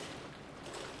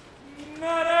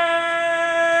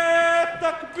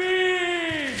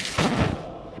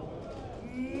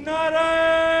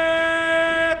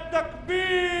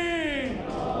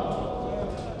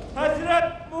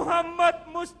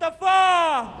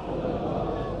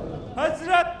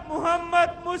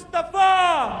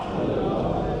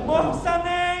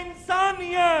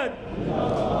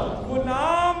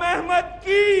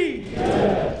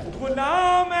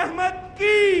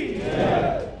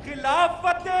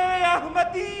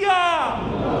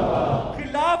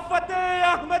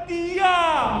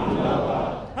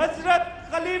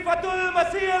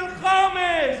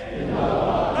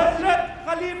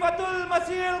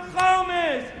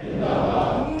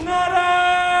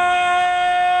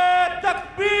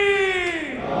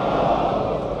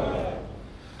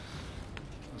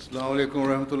علیکم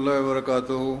ورحمۃ اللہ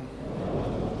وبرکاتہ.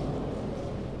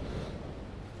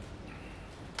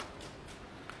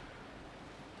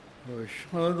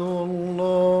 أشهد أن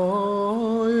لا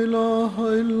إله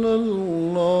إلا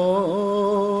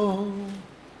الله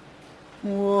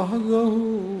وحده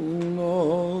لا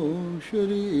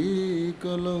شريك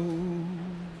له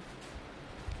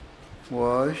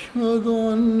وأشهد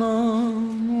أن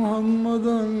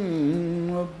محمدا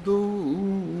عبده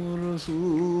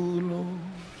ورسوله.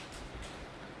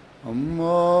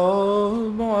 أما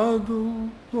بعد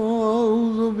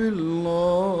فأعوذ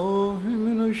بالله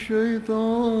من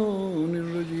الشيطان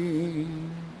الرجيم.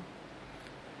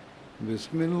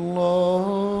 بسم الله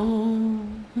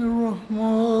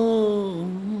الرحمن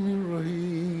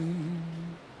الرحيم.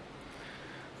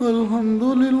 الحمد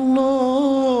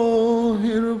لله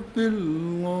رب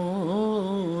العالمين.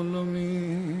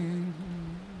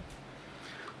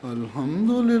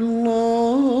 الحمد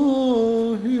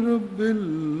لله رب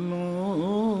العالمين.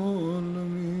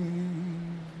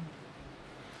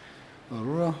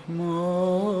 الرحمن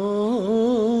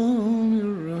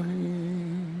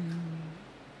الرحيم.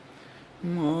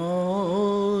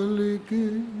 مالك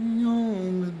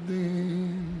يوم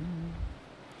الدين.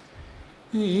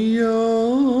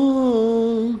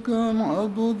 إياك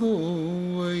نعبد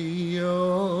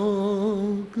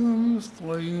وإياك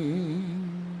نستعين.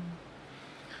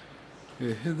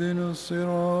 اهدنا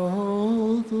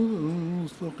الصراط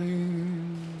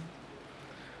المستقيم.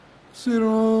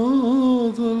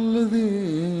 صراط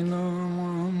الذين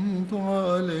أنعمت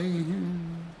عليهم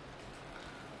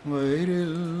غير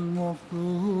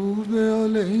المغضوب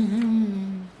عليهم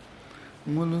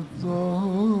ولا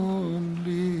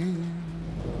الضالين.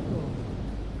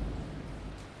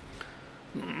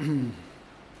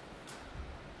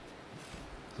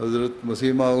 حضرت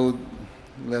مسیح موعود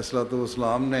علیہ الصلوۃ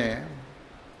والسلام نے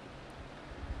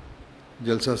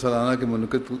جلسہ سالانہ کے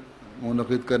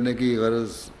منعقد کرنے کی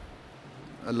غرض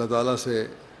اللہ تعالیٰ سے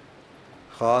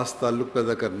خاص تعلق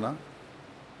پیدا کرنا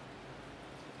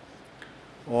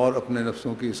اور اپنے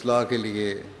نفسوں کی اصلاح کے لیے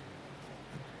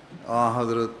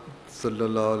حضرت صلی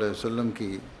اللہ علیہ وسلم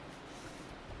کی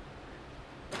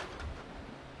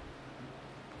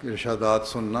ارشادات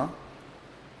سننا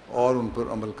اور ان پر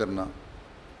عمل کرنا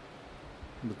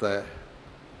بتایا ہے.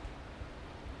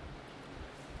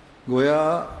 گویا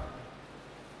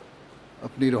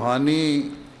اپنی روحانی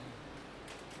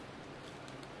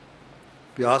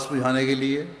پیاس بجھانے کے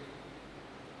لیے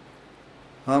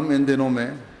ہم ان دنوں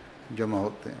میں جمع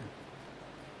ہوتے ہیں.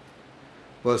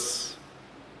 بس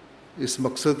اس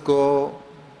مقصد کو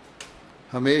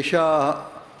ہمیشہ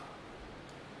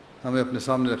ہمیں اپنے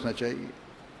سامنے رکھنا چاہیے.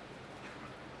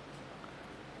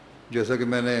 جیسا کہ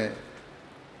میں نے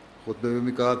خطبے میں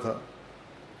بھی کہا تھا،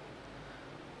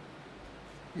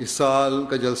 اس سال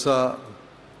کا جلسہ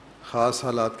خاص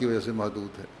حالات کی وجہ سے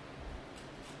محدود ہے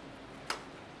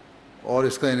اور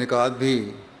اس کا انعقاد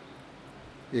بھی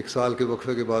ایک سال کے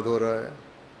وقفے کے بعد ہو رہا ہے.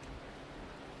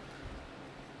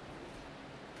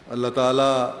 اللہ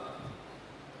تعالیٰ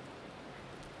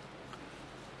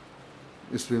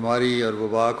اس بیماری اور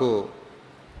وبا کو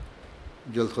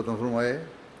جلد ختم فرمائے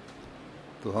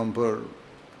تو ہم پر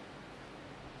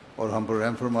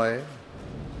رحم فرمائے،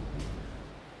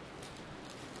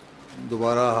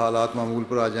 دوبارہ حالات معمول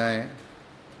پر آ جائیں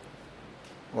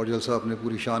اور جلسہ اپنے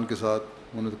پوری شان کے ساتھ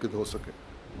منعقد ہو سکے.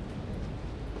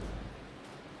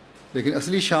 لیکن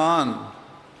اصلی شان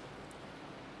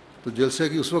تو جلسے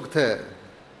کی اس وقت ہے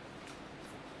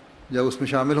جب اس میں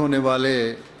شامل ہونے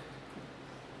والے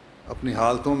اپنی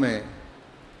حالتوں میں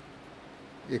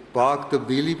ایک پاک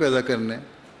تبدیلی پیدا کرنے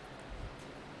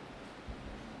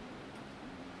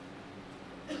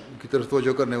کی طرف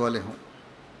توجہ کرنے والے ہوں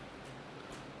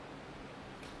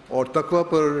اور تقویٰ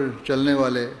پر چلنے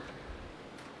والے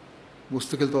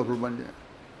مستقل طور پر بن جائیں.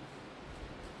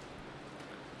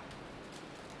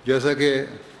 جیسا کہ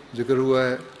ذکر ہوا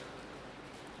ہے،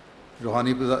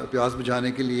 روحانی پیاس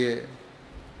بجھانے کے لیے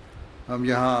ہم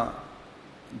یہاں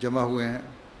جمع ہوئے ہیں.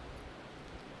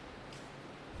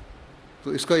 تو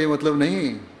اس کا یہ مطلب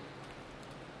نہیں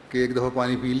کہ ایک دفعہ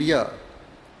پانی پی لیا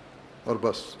اور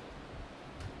بس.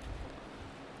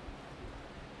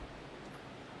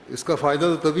 اس کا فائدہ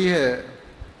تو تبھی ہے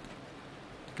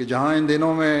کہ جہاں ان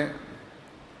دنوں میں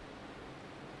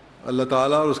اللہ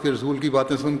تعالیٰ اور اس کے رسول کی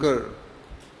باتیں سن کر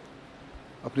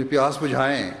اپنی پیاس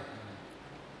بجھائیں،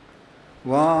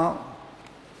 وہاں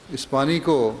اس پانی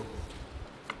کو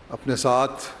اپنے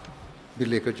ساتھ بھی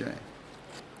لے کر جائیں.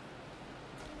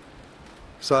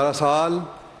 سارا سال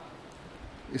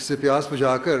اس سے پیاس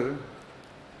بجھا کر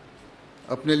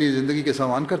اپنے لیے زندگی کے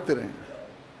سامان کرتے رہیں.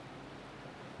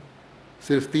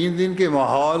 صرف 3 دن کے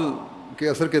ماحول کے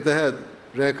اثر کے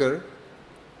تحت رہ کر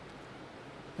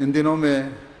ان دنوں میں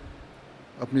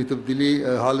اپنی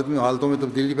حالتوں میں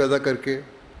تبدیلی پیدا کر کے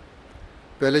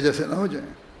پہلے جیسے نہ ہو جائیں۔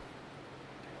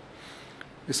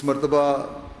 اس مرتبہ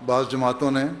بعض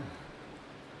جماعتوں نے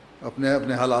اپنے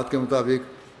اپنے حالات کے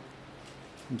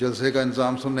مطابق جلسے کا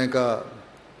انتظام سننے کا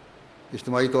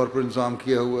اجتماعی طور پر انتظام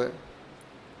کیا ہوا ہے،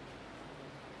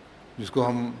 جس کو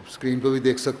ہم اسکرین پہ بھی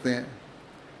دیکھ سکتے ہیں۔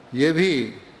 یہ بھی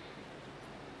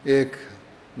ایک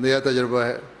نیا تجربہ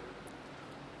ہے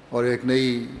اور ایک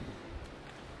نئی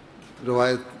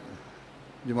روایت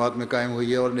جماعت میں قائم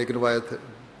ہوئی ہے، اور ایک روایت ہے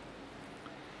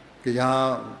کہ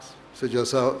یہاں سے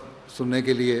جلسہ سننے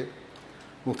کے لیے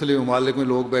مختلف ممالک میں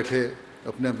لوگ بیٹھے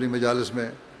اپنے اپنی مجالس میں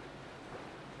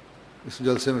اس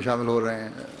جلسے میں شامل ہو رہے ہیں،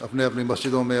 اپنے اپنی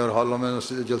مسجدوں میں اور ہالوں میں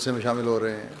جلسے میں شامل ہو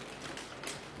رہے ہیں،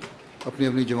 اپنی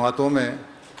اپنی جماعتوں میں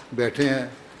بیٹھے ہیں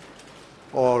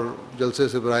اور جلسے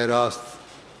سے براہ راست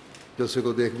جلسے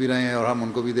کو دیکھ بھی رہے ہیں اور ہم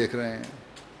ان کو بھی دیکھ رہے ہیں۔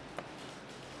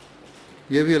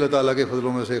 یہ بھی اللہ تعالیٰ کے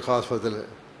فضلوں میں سے ایک خاص فضل ہے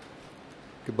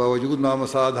کہ باوجود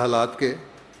نامساعد حالات کے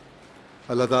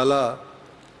اللہ تعالیٰ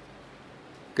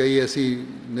کئی ایسی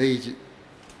نئی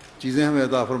چیزیں ہمیں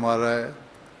عطا فرما رہا ہے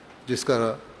جس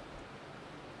کا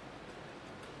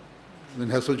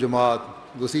من حیث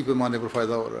الجماعت وسیع پیمانے پر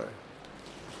فائدہ ہو رہا ہے۔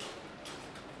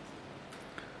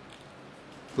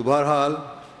 تو بہرحال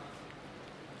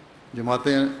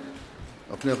جماعتیں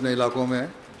اپنے اپنے علاقوں میں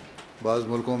بعض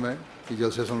ملکوں میں یہ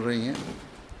جلسے سن رہی ہیں،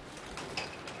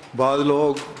 بعض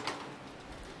لوگ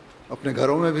اپنے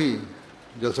گھروں میں بھی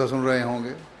جلسہ سن رہے ہوں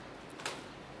گے۔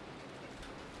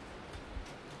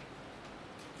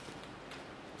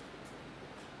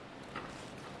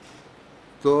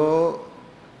 تو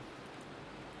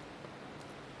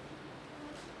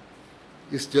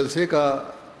اس جلسے کا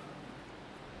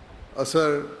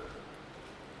اثر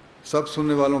سب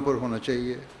سننے والوں پر ہونا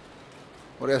چاہیے،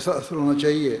 اور ایسا اثر ہونا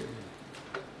چاہیے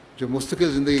جو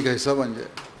مستقل زندگی کا حصہ بن جائے۔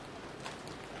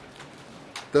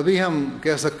 تبھی ہم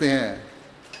کہہ سکتے ہیں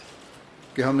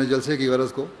کہ ہم نے جلسے کی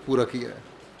غرض کو پورا کیا ہے۔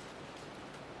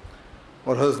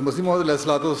 اور حضرت مسیح موعود علیہ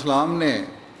الصلوۃ والسلام نے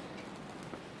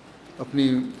اپنی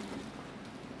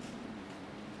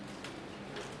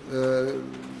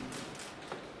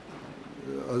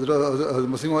حضرت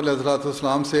مسیح موعود علیہ الصلوۃ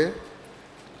والسلام سے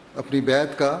اپنی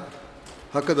بیعت کا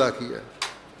حق ادا کیا،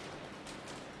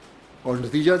 اور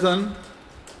نتیجتاً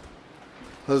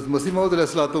حضرت مسیح موعود علیہ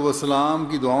الصلوۃ والسلام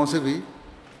کی دعاؤں سے بھی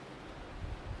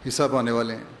حصہ پانے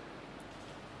والے ہیں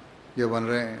یا بن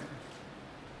رہے ہیں۔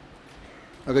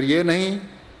 اگر یہ نہیں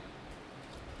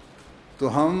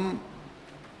تو ہم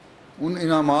ان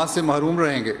انعامات سے محروم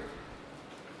رہیں گے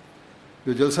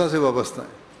جو جلسہ سے وابستہ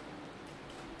ہیں۔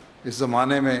 اس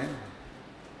زمانے میں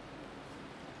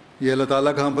یہ اللہ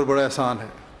تعالیٰ کا ہم پر بڑا احسان ہے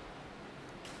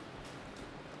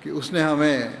کہ اس نے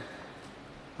ہمیں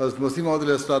حضرت مسیح موعود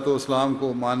علیہ الصلوۃ والسلام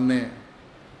کو ماننے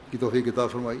کی توفیق عطا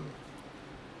فرمائی،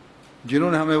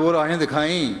 جنہوں نے ہمیں وہ راہیں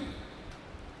دکھائیں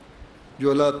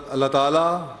جو اللہ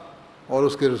تعالیٰ اور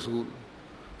اس کے رسول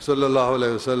صلی اللہ علیہ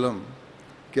وسلم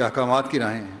کے احکامات کی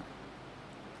راہیں ہیں،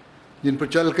 جن پر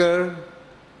چل کر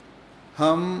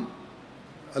ہم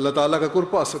اللہ تعالیٰ کا قرب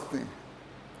پا سکتے ہیں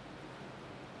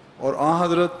اور آن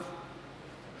حضرت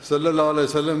صلی اللہ علیہ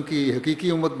وسلم کی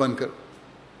حقیقی امت بن کر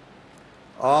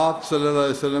آپ صلی اللہ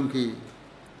علیہ وسلم کی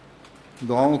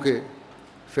دعاؤں کے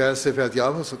فیض سے فیض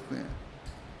یاب ہو سکتے ہیں۔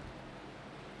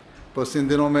 بس ان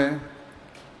دنوں میں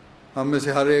ہم میں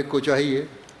سے ہر ایک کو چاہیے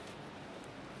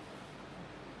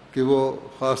کہ وہ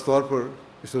خاص طور پر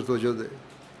اس پر توجہ دے،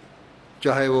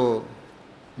 چاہے وہ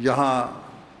یہاں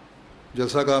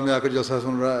جلسہ گاہ میں آ کر جلسہ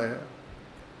سن رہا ہے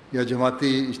یا جماعتی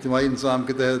اجتماعی انتظام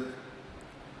کے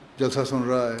تحت جلسہ سن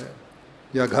رہا ہے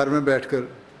یا گھر میں بیٹھ کر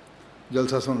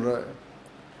جلسہ سن رہا ہے۔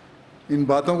 ان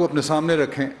باتوں کو اپنے سامنے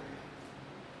رکھیں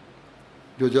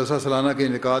جو جلسہ سالانہ کے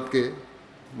انعقاد کے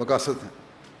مقاصد ہیں،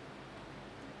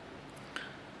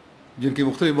 جن کی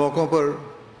مختلف موقعوں پر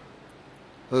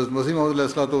حضرت مسیح موعود علیہ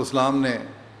الصلوۃ والسلام نے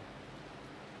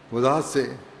وضاحت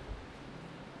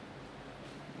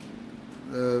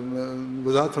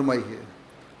فرمائی ہے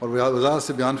اور وضاحت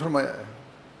سے بیان فرمایا ہے،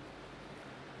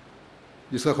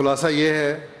 جس کا خلاصہ یہ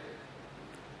ہے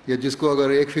کہ جس کو اگر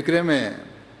ایک فقرے میں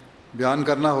بیان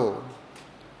کرنا ہو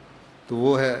تو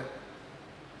وہ ہے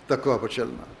تقویٰ پر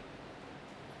چلنا۔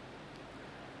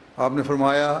 آپ نے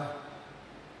فرمایا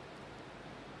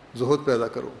زہد پیدا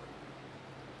کرو۔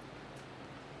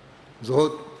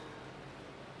 زہد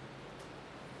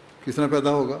کس طرح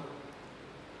پیدا ہوگا؟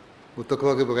 وہ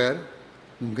تقویٰ کے بغیر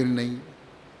ممکن ہی نہیں۔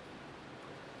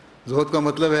 زہد کا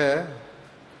مطلب ہے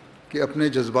کہ اپنے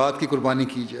جذبات کی قربانی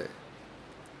کی جائے،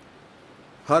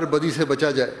 ہر بدی سے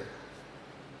بچا جائے،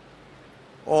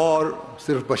 اور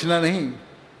صرف بچنا نہیں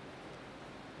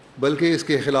بلکہ اس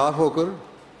کے خلاف ہو کر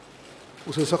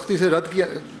اسے سختی سے رد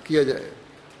کیا جائے.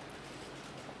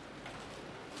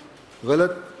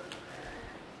 غلط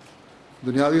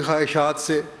دنیاوی خواہشات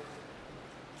سے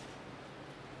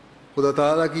خدا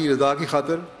تعالیٰ کی رضا کی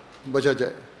خاطر بچا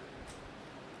جائے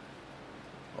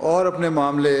اور اپنے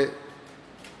معاملے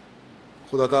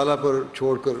خدا تعالیٰ پر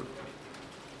چھوڑ کر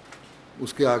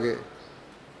اس کے آگے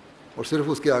اور صرف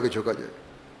اس کے آگے جھکا جائے.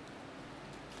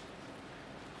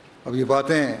 اب یہ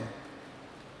باتیں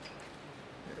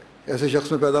ایسے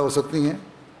شخص میں پیدا ہو سکتی ہیں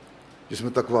جس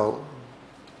میں تقویٰ ہو.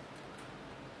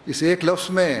 اس ایک لفظ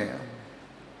میں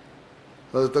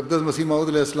حضرت اقدس مسیح موعود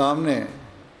علیہ السلام نے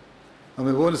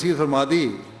ہمیں وہ نصیحت فرما دی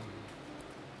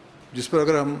جس پر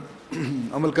اگر ہم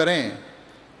عمل کریں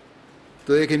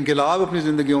تو ایک انقلاب اپنی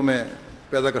زندگیوں میں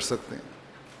پیدا کر سکتے ہیں.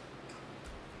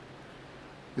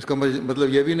 اس کا مطلب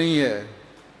یہ بھی نہیں ہے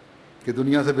کہ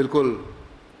دنیا سے بالکل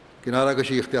کنارہ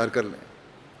کشی اختیار کر لیں.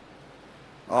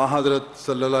 حضرت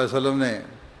صلی اللہ علیہ وسلم نے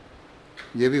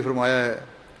یہ بھی فرمایا ہے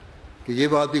کہ یہ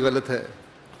بات بھی غلط ہے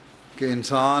کہ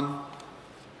انسان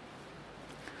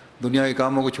دنیا کے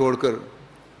کاموں کو چھوڑ کر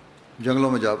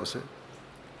جنگلوں میں جا بسے.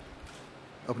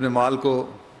 اپنے مال کو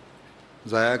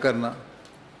ضائع کرنا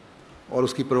اور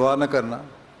اس کی پرواہ نہ کرنا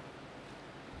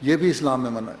یہ بھی اسلام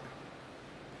میں منع ہے.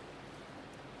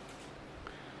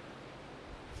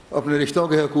 اپنے رشتوں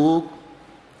کے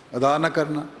حقوق ادا نہ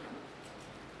کرنا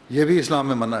یہ بھی اسلام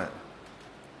میں منع ہے.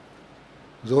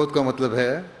 زہد کا مطلب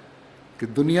ہے کہ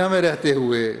دنیا میں رہتے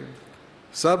ہوئے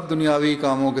سب دنیاوی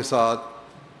کاموں کے ساتھ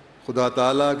خدا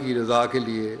تعالیٰ کی رضا کے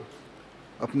لیے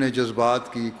اپنے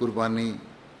جذبات کی قربانی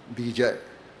دی جائے.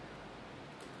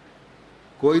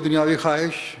 کوئی دنیاوی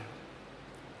خواہش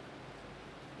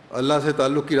اللہ سے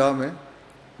تعلق کی راہ میں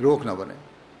روک نہ بنے.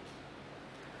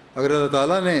 اگر اللہ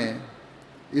تعالیٰ نے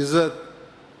عزت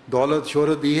دولت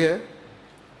شہرت دی ہے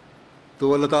تو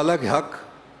وہ اللہ تعالیٰ کے حق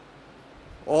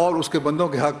اور اس کے بندوں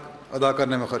کے حق ادا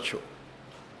کرنے میں خرچ ہو.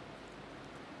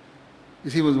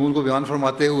 اسی مضمون کو بیان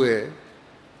فرماتے ہوئے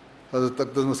حضرت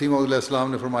اقدس مسیح موعود علیہ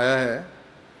السلام نے فرمایا ہے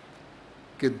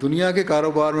کہ دنیا کے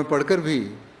کاروبار میں پڑھ کر بھی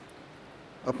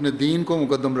اپنے دین کو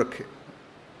مقدم رکھے.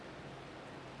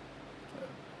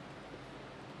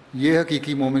 یہ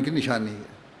حقیقی مومن کی نشانی ہے.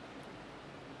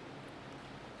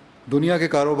 دنیا کے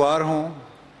کاروبار ہوں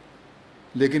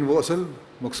لیکن وہ اصل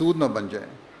مقصود نہ بن جائیں.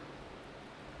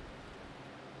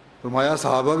 فرمایا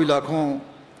صحابہ بھی لاکھوں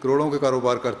کروڑوں کے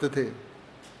کاروبار کرتے تھے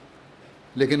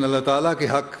لیکن اللہ تعالیٰ کے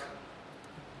حق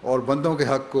اور بندوں کے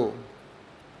حق کو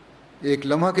ایک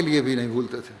لمحہ کے لیے بھی نہیں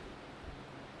بھولتے تھے.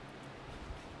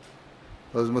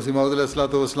 حضرت مسیح موعود علیہ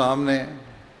السلام نے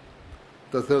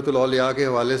تذکرۃ الاولیاء کے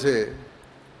حوالے سے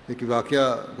ایک واقعہ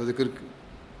کا ذکر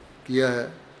کیا ہے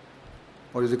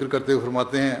اور یہ ذکر کرتے ہوئے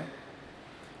فرماتے ہیں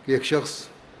کہ ایک شخص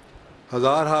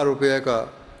ہزار روپے کا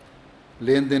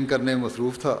لین دین کرنے میں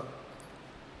مصروف تھا.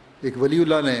 ایک ولی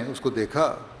اللہ نے اس کو دیکھا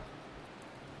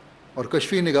اور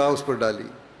کشفی نگاہ اس پر ڈالی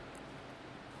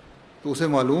تو اسے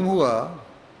معلوم ہوا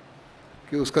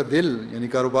کہ اس کا دل یعنی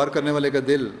کاروبار کرنے والے کا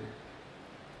دل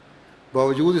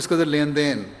باوجود اس قدر لین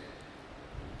دین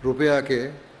روپیہ کے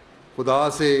خدا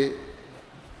سے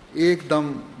ایک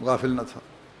دم غافل نہ تھا,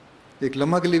 ایک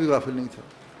لمحہ کے لیے بھی غافل نہیں تھا.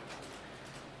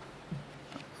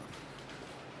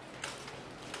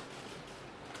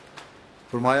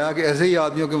 فرمایا کہ ایسے ہی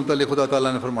آدمیوں کے متعلق خدا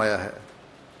تعالیٰ نے فرمایا ہے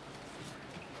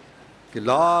کہ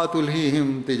لا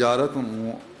تلہیہم تجارت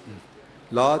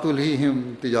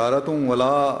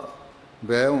ولا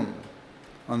بیع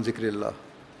عن ذکر اللہ.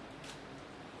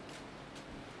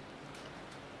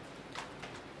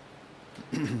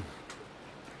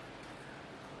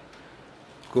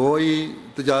 کوئی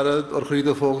تجارت اور خرید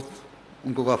و فروخت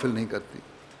ان کو غافل نہیں کرتی,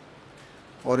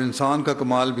 اور انسان کا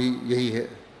کمال بھی یہی ہے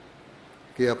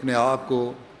کہ اپنے آپ کو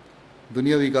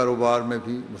دنیاوی کاروبار میں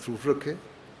بھی مصروف رکھے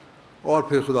اور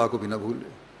پھر خدا کو بھی نہ بھولے.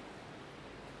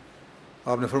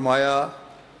 آپ نے فرمایا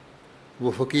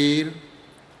وہ فقیر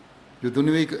جو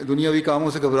دنیاوی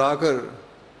کاموں سے گھبرا کر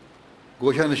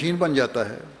گوشہ نشین بن جاتا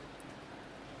ہے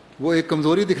وہ ایک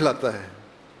کمزوری دکھلاتا ہے.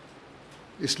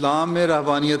 اسلام میں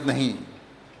رہبانیت نہیں.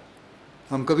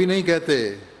 ہم کبھی نہیں کہتے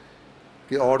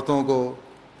کہ عورتوں کو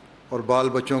اور بال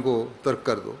بچوں کو ترک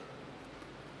کر دو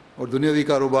اور دنیاوی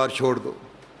کاروبار چھوڑ دو,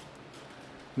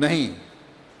 نہیں,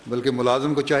 بلکہ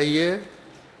ملازم کو چاہیے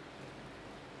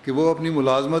کہ وہ اپنی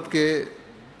ملازمت کے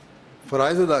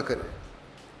فرائض ادا کرے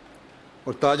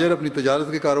اور تاجر اپنی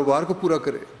تجارت کے کاروبار کو پورا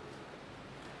کرے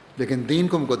لیکن دین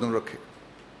کو مقدم رکھے.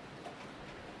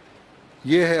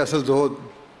 یہ ہے اصل زہد.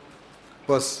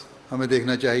 بس ہمیں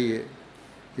دیکھنا چاہیے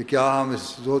کہ کیا ہم اس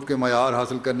زہد کے معیار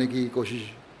حاصل کرنے کی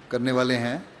کوشش کرنے والے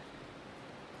ہیں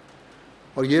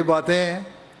اور یہ باتیں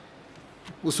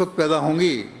اس وقت پیدا ہوں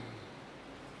گی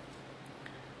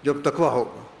جب تقویٰ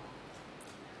ہوگا،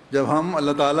 جب ہم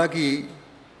اللہ تعالیٰ کی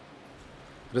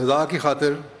رضا کی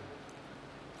خاطر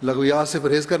لغویات سے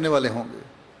پرہیز کرنے والے ہوں گے،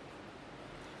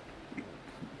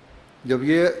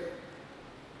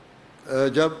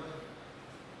 جب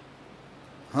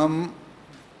ہم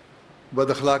بد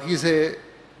اخلاقی سے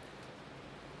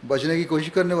بچنے کی کوشش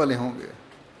کرنے والے ہوں گے،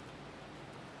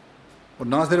 اور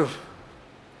نہ صرف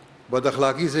بد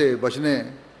اخلاقی سے بچنے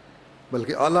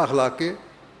بلکہ اعلیٰ اخلاق کے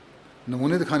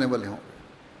نمونے دکھانے والے ہوں گے،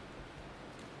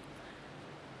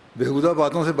 بیہودہ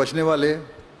باتوں سے بچنے والے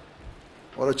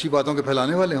اور اچھی باتوں کے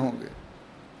پھیلانے والے ہوں گے۔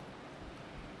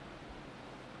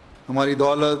 ہماری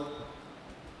دولت،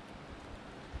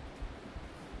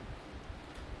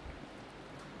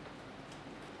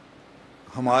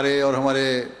 ہمارے اور ہمارے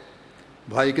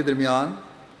بھائی کے درمیان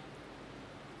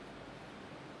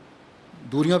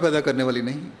دوریاں پیدا کرنے والی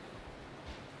نہیں،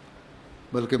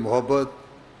 بلکہ محبت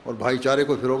اور بھائی چارے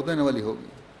کو فروغ دینے والی ہوگی۔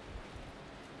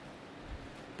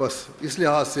 بس اس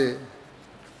لحاظ سے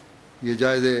یہ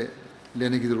جائزے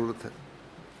لینے کی ضرورت ہے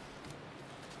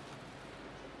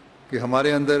کہ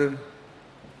ہمارے اندر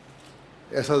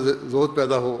ایسا زود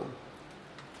پیدا ہو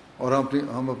اور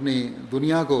ہم اپنی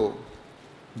دنیا کو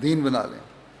دین بنا لیں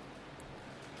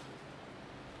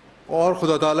اور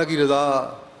خدا تعالیٰ کی رضا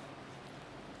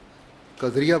کا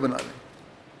ذریعہ بنا لیں،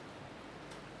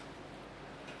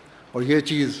 اور یہ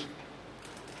چیز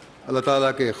اللہ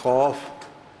تعالیٰ کے خوف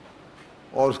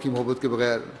اور اس کی محبت کے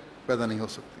بغیر پیدا نہیں ہو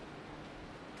سکتی،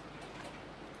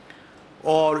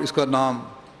 اور اس کا نام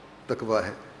تقویٰ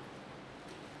ہے۔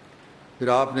 پھر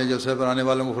آپ نے جلسے پر آنے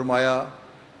والوں کو فرمایا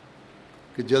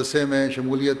کہ جلسے میں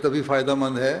شمولیت تبھی فائدہ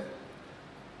مند ہے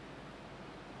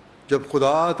جب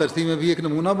خدا ترسی میں بھی ایک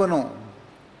نمونہ بنو۔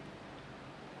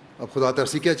 اب خدا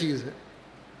ترسی کیا چیز ہے؟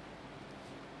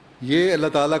 یہ اللہ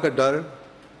تعالیٰ کا ڈر،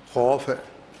 خوف ہے۔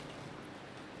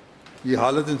 یہ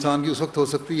حالت انسان کی اس وقت ہو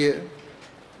سکتی ہے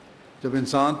جب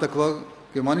انسان تقویٰ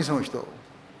کے معنی سمجھتا ہو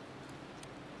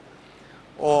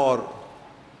اور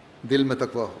دل میں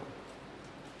تقویٰ ہو۔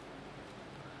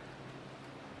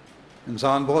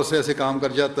 انسان بہت سے ایسے کام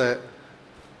کر جاتا ہے،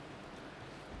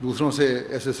 دوسروں سے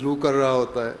ایسے سلوک کر رہا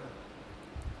ہوتا ہے،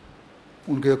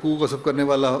 ان کے حقوق غصب کرنے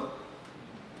والا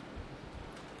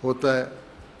ہوتا ہے،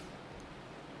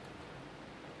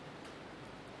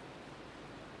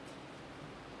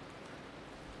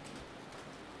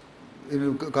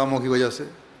 ان کاموں کی وجہ سے،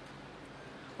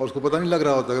 اور اس کو پتہ نہیں لگ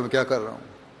رہا ہوتا کہ میں کیا کر رہا ہوں،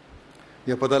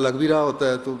 یا پتہ لگ بھی رہا ہوتا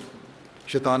ہے تو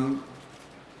شیطان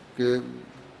کے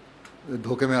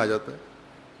دھوکے میں آ جاتا ہے۔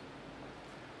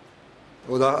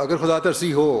 اگر خدا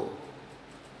ترسی ہو،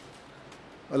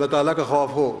 اللہ تعالیٰ کا خوف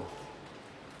ہو،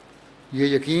 یہ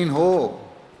یقین ہو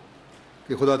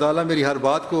کہ خدا تعالیٰ میری ہر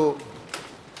بات کو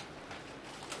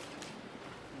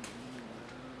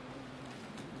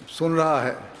سن رہا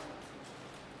ہے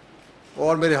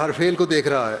اور میرے ہر فعل کو دیکھ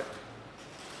رہا ہے،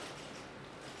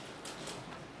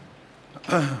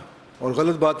 اور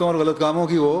غلط باتوں اور غلط کاموں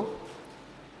کی وہ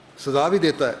سزا بھی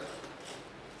دیتا ہے،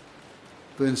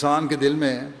 تو انسان کے دل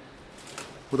میں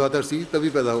خدا ترسی تبھی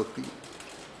پیدا ہوتی ہے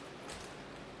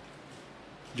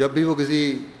جب بھی وہ کسی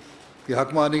کے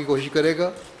حق مارنے کی کوشش کرے گا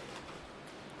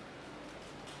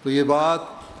تو یہ بات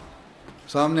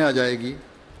سامنے آ جائے گی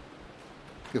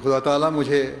کہ خدا تعالیٰ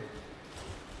مجھے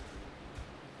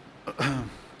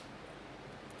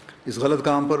اس غلط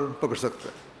کام پر پکڑ سکتا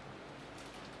ہے،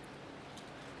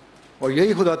 اور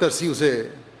یہی خدا ترسی اسے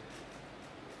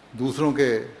دوسروں کے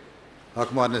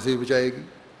حق مارنے سے بھی بچائے گی۔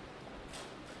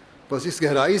 بس اس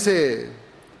گہرائی سے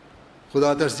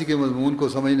خدا ترسی کے مضمون کو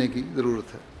سمجھنے کی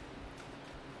ضرورت ہے،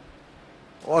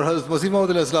 اور حضرت مسیح موعود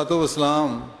علیہ الصلوۃ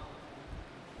والسلام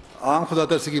عام خدا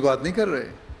ترسی کی بات نہیں کر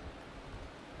رہے،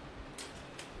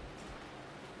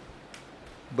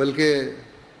 بلکہ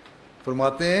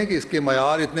فرماتے ہیں کہ اس کے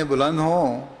معیار اتنے بلند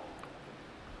ہوں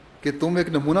کہ تم ایک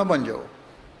نمونہ بن جاؤ۔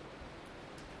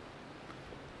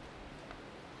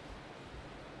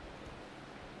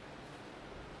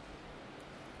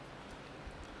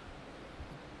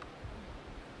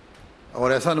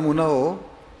 اور ایسا نمونہ ہو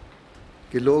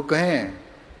کہ لوگ کہیں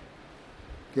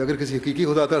کہ اگر کسی حقیقی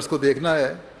خدا ترس کو دیکھنا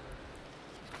ہے،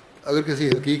 اگر کسی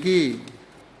حقیقی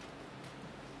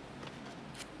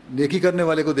نیکی کرنے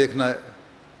والے کو دیکھنا ہے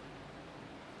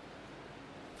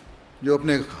جو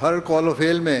اپنے ہر قول و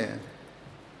فعل میں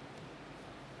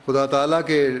خدا تعالیٰ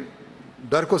کے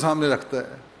ڈر کو سامنے رکھتا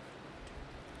ہے،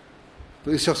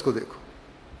 تو اس شخص کو دیکھو،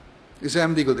 اس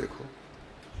احمدی کو دیکھو۔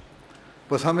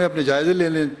 بس ہمیں اپنے جائزے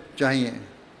لینے چاہیے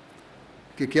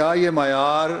کہ کیا یہ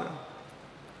معیار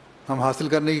ہم حاصل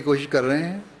کرنے کی کوشش کر رہے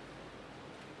ہیں،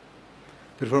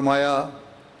 پھر فرمایا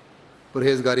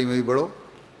پرہیزگاری میں بھی بڑھو،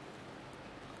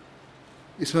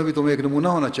 اس میں بھی تمہیں ایک نمونہ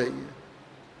ہونا چاہیے،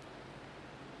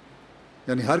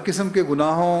 یعنی ہر قسم کے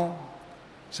گناہوں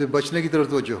سے بچنے کی طرف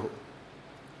توجہ ہو۔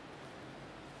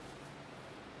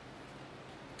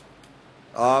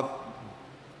 آپ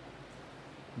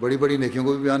بڑی بڑی نیکیوں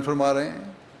کو بھی بیان فرما رہے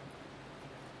ہیں،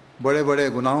 بڑے بڑے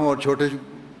گناہوں اور چھوٹے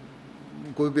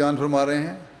کو بھی بیان فرما رہے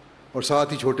ہیں، اور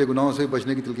ساتھ ہی چھوٹے گناہوں سے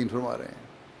بچنے کی تلقین فرما رہے ہیں۔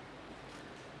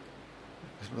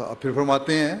 پھر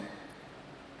فرماتے ہیں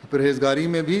کہ پرہیزگاری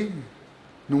میں بھی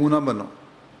نمونہ بنو۔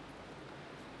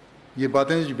 یہ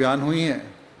باتیں جو بیان ہوئی ہیں،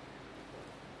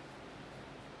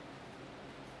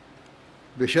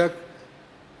 بے شک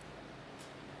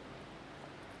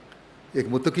ایک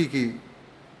متقی کی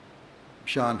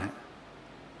شان ہے،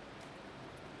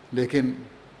 لیکن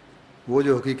وہ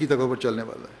جو حقیقی تقوی پر چلنے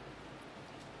والا ہے،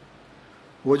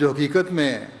 وہ جو حقیقت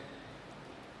میں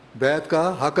بیعت کا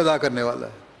حق ادا کرنے والا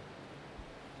ہے،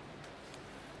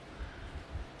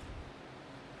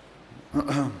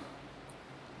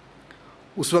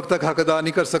 اس وقت تک حق ادا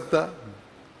نہیں کر سکتا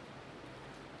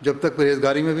جب تک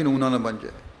پرہیزگاری میں بھی نمونہ نہ بن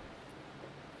جائے۔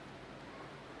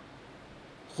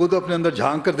 خود اپنے اندر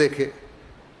جھانک کر دیکھے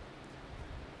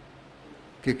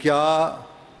کہ کیا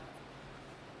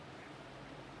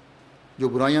جو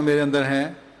برائیاں میرے اندر ہیں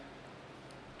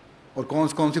اور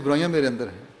کون سی برائیاں میرے اندر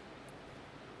ہیں،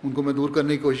 ان کو میں دور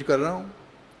کرنے کی کوشش کر رہا ہوں،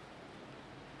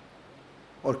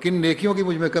 اور کن نیکیوں کی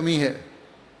مجھ میں کمی ہے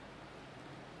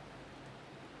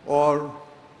اور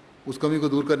اس کمی کو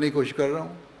دور کرنے کی کوشش کر رہا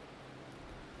ہوں۔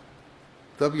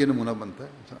 تب یہ نمونہ بنتا ہے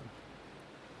انسان۔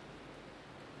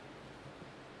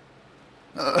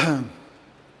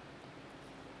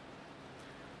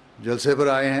 جلسے پر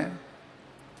آئے ہیں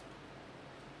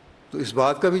تو اس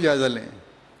بات کا بھی جائزہ لیں،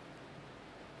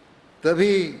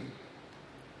 تبھی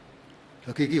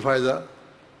حقیقی فائدہ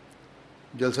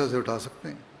جلسہ سے اٹھا سکتے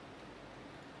ہیں۔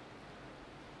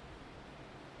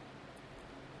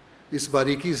 اس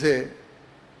باریکی سے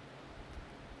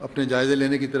اپنے جائزے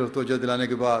لینے کی طرف توجہ دلانے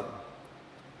کے بعد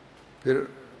پھر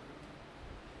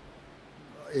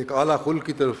ایک اعلیٰ خلق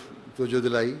کی طرف توجہ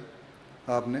دلائی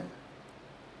آپ نے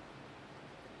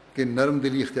کہ نرم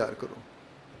دلی اختیار کرو۔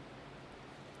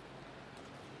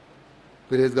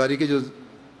 پرہیزگاری کے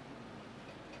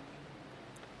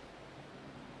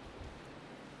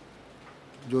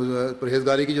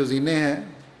پرہیزگاری کی جو زینے ہیں،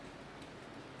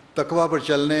 تقویٰ پر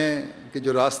چلنے کے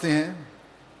جو راستے ہیں،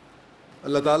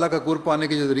 اللہ تعالیٰ کا قرب پانے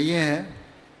کے جو ذریعے ہیں،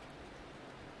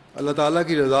 اللہ تعالیٰ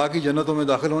کی رضا کی جنتوں میں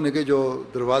داخل ہونے کے جو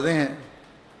دروازے ہیں،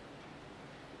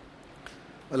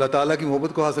 اللہ تعالیٰ کی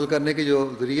محبت کو حاصل کرنے کے جو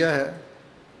ذریعہ ہے،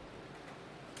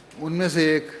 ان میں سے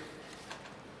ایک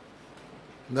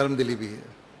نرم دلی بھی ہے۔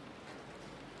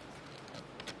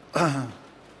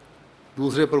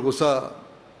 دوسرے پر غصہ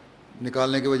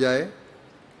نکالنے کے بجائے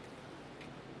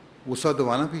غصہ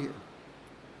دبانا بھی ہے،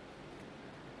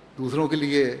 دوسروں کے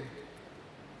لیے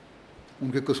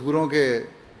ان کے قصوروں کے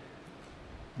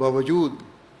باوجود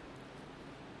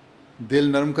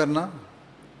دل نرم کرنا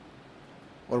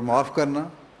اور معاف کرنا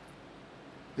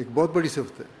ایک بہت بڑی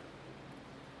صفت ہے،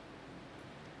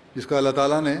 جس کا اللہ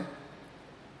تعالیٰ نے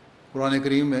قرآن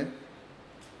کریم میں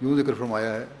یوں ذکر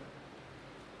فرمایا ہے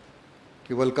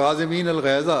کہ والکاظمین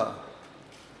الغیظ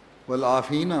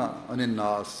والعافین عن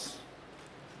الناس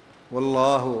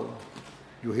واللہ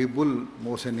یحب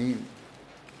المحسنین۔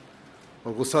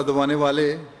 اور غصہ دبانے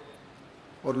والے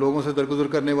اور لوگوں سے درگزر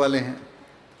کرنے والے ہیں،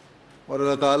 اور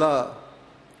اللہ تعالیٰ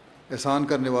احسان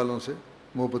کرنے والوں سے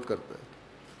محبت کرتا ہے۔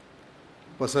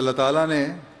 بس اللہ تعالیٰ نے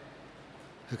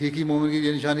حقیقی مومن کی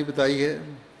یہ نشانی بتائی ہے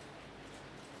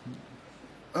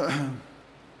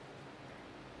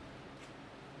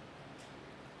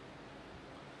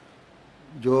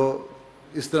جو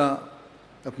اس طرح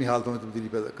اپنی حالتوں میں تبدیلی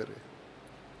پیدا کرے۔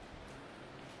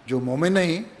 جو مومن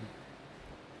نہیں،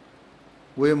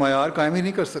 وہ یہ معیار قائم ہی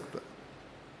نہیں کر سکتا۔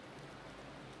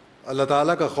 اللہ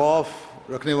تعالیٰ کا خوف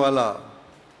رکھنے والا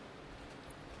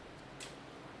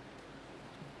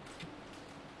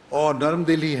اور نرم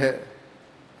دل ہی ہے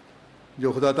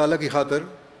جو خدا تعالیٰ کی خاطر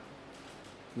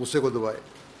غصے کو دبائے،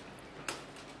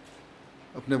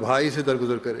 اپنے بھائی سے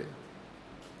درگزر کرے۔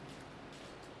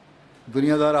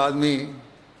 دنیا دار آدمی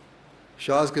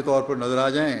شاذ کے طور پر نظر آ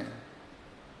جائیں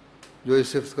جو اس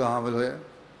صفت کا حامل ہے،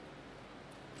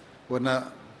 ورنہ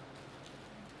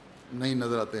نہیں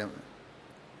نظر آتے ہمیں۔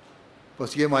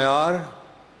 بس یہ معیار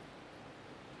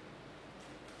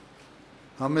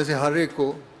ہم میں سے ہر ایک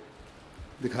کو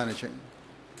دکھانے چاہیے۔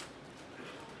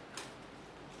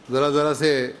 ذرا ذرا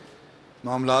سے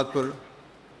معاملات پر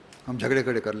ہم جھگڑے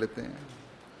کھڑے کر لیتے ہیں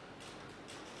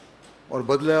اور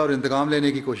بدلہ اور انتقام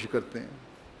لینے کی کوشش کرتے ہیں،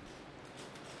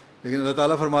 لیکن اللہ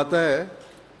تعالیٰ فرماتا ہے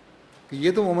کہ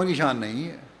یہ تو مومن کی شان نہیں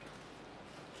ہے.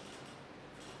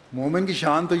 مومن کی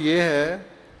شان تو یہ ہے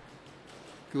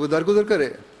کہ وہ درگزر کرے،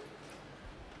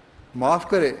 معاف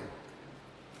کرے،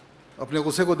 اپنے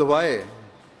غصے کو دبائے،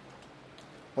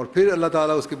 اور پھر اللہ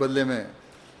تعالیٰ اس کے بدلے میں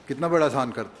کتنا بڑا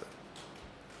احسان کرتا ہے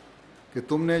کہ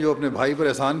تم نے جو اپنے بھائی پر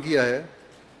احسان کیا ہے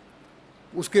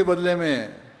اس کے بدلے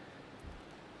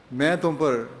میں تم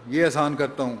پر یہ احسان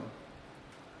کرتا ہوں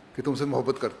کہ تم سے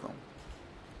محبت کرتا ہوں.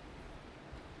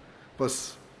 بس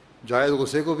جائز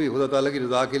غصے کو بھی خدا تعالیٰ کی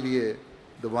رضا کے لیے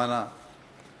دبانا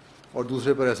اور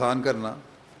دوسرے پر احسان کرنا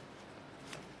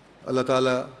اللہ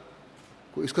تعالیٰ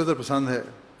کو اس قدر پسند ہے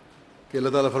کہ اللہ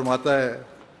تعالیٰ فرماتا ہے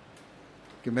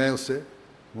کہ میں اس سے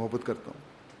محبت کرتا ہوں.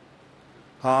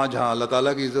 ہاں، جہاں اللہ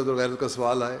تعالیٰ کی عزت اور غیرت کا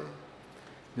سوال آئے،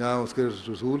 جہاں اس کے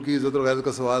رسول کی عزت اور غیرت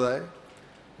کا سوال آئے،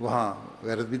 وہاں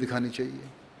غیرت بھی دکھانی چاہیے.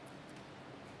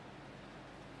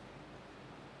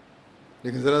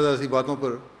 لیکن ذرا ذرا سی باتوں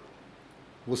پر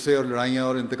غصے اور لڑائیاں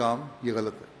اور انتقام یہ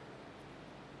غلط ہے.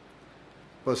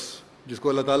 بس جس کو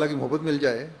اللہ تعالیٰ کی محبت مل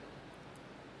جائے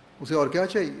اسے اور کیا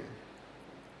چاہیے.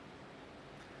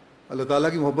 اللہ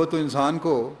تعالیٰ کی محبت تو انسان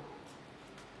کو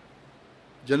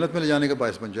جنت میں لے جانے کا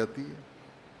باعث بن جاتی ہے،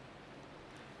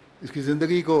 اس کی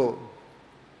زندگی کو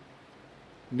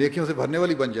نیکیوں سے بھرنے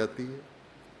والی بن جاتی ہے.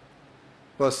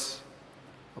 بس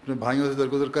اپنے بھائیوں سے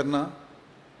درگزر کرنا،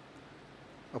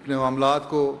 اپنے معاملات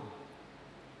کو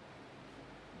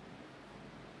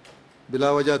بلا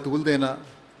وجہ طول دینا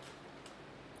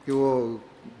کہ وہ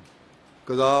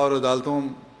قضاء اور عدالتوں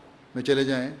میں چلے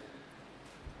جائیں،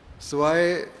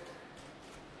 سوائے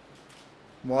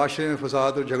معاشرے میں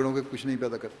فساد اور جھگڑوں کے کچھ نہیں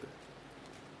پیدا کرتے.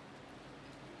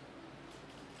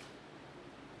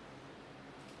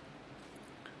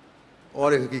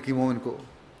 اور ایک حقیقی مومن کو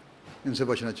ان سے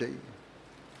بچنا چاہیے.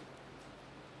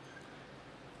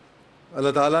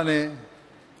 اللہ تعالیٰ نے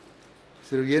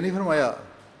صرف یہ نہیں فرمایا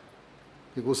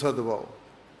کہ غصہ دباؤ،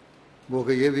 وہ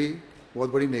کہ یہ بھی بہت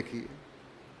بڑی نیکی ہے.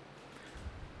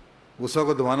 غصہ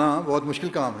کو دبانا بہت مشکل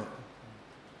کام ہے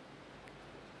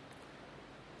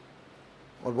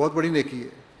اور بہت بڑی نیکی ہے،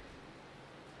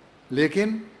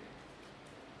 لیکن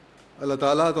اللہ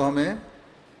تعالیٰ تو ہمیں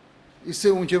اس سے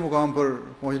اونچے مقام پر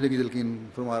پہنچنے کی تلقین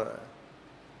فرما رہا ہے.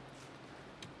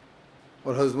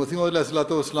 اور حضرت مسیح علیہ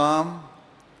الصلوۃ والسلام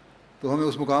تو ہمیں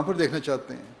اس مقام پر دیکھنا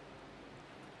چاہتے ہیں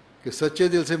کہ سچے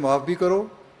دل سے معاف بھی کرو،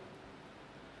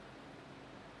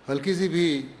 ہلکی سی بھی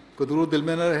قدور دل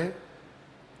میں نہ رہے،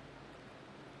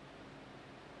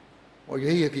 اور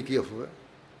یہی حقیقی عفو ہے،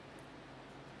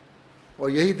 اور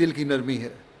یہی دل کی نرمی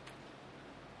ہے،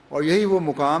 اور یہی وہ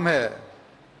مقام ہے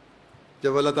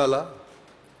جب اللہ تعالیٰ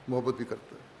محبت بھی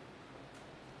کرتا ہے.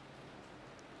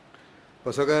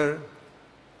 بس اگر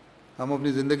ہم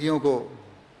اپنی زندگیوں کو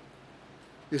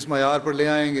اس معیار پر لے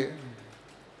آئیں گے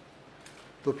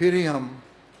تو پھر ہی ہم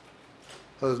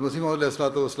حضرت مسیح علیہ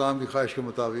الصلوۃ والسلام کی خواہش کے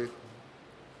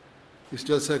مطابق اس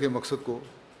جلسہ کے مقصد کو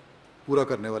پورا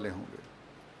کرنے والے ہوں گے.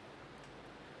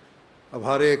 اب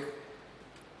ہر ایک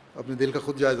اپنے دل کا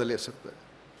خود جائزہ لے سکتا ہے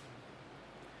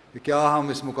کہ کیا ہم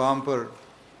اس مقام پر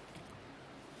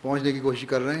پہنچنے کی کوشش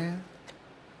کر رہے ہیں.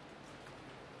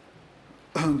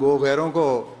 گو غیروں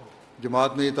کو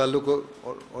جماعت میں یہ تعلق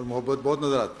اور محبت بہت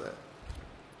نظر آتا ہے،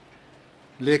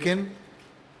 لیکن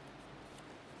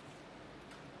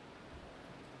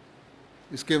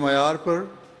اس کے معیار پر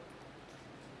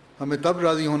ہمیں تب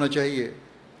راضی ہونا چاہیے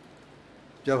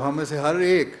جب ہم میں سے ہر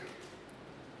ایک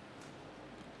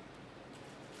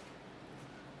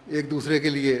دوسرے کے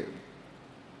لیے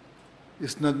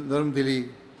اس نرم دلی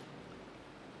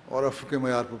اور عفو کے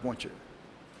معیار پر پہنچے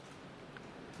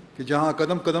کہ جہاں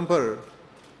قدم قدم پر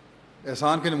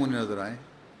احسان کے نمونے نظر آئیں.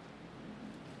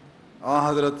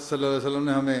 حضرت صلی اللہ علیہ وسلم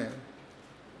نے ہمیں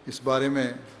اس بارے میں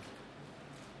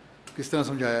کس طرح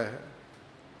سمجھایا ہے.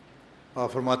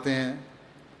 آپ فرماتے ہیں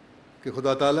کہ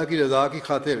خدا تعالیٰ کی رضا کی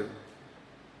خاطر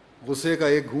غصے کا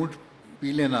ایک گھونٹ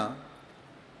پی لینا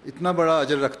اتنا بڑا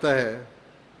اجر رکھتا ہے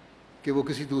کہ وہ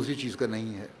کسی دوسری چیز کا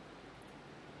نہیں ہے.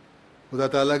 خدا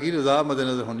تعالیٰ کی رضا مد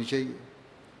نظر ہونی چاہیے.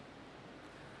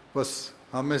 بس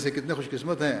ہم میں سے کتنے خوش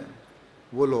قسمت ہیں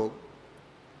وہ لوگ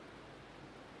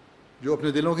جو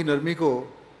اپنے دلوں کی نرمی کو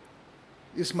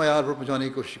اس معیار پر پہنچانے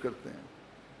کی کوشش کرتے ہیں.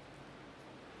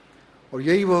 اور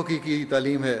یہی وہ حقیقی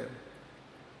تعلیم ہے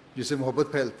جس سے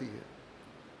محبت پھیلتی ہے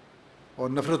اور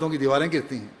نفرتوں کی دیواریں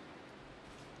گرتی ہیں.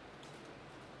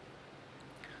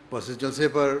 بس اس جلسے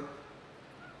پر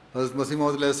حضرت مسیح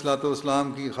موعود علیہ الصلوۃ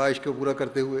والسلام کی خواہش کو پورا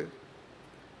کرتے ہوئے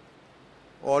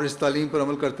اور اس تعلیم پر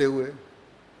عمل کرتے ہوئے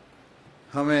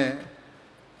ہمیں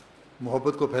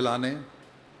محبت کو پھیلانے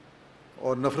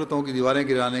اور نفرتوں کی دیواریں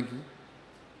گرانے کی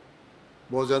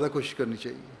بہت زیادہ کوشش کرنی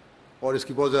چاہیے اور اس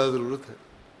کی بہت زیادہ ضرورت ہے۔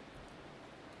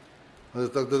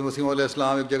 حضرت اقدس مسیح علیہ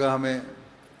السلام ایک جگہ ہمیں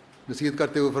نصیحت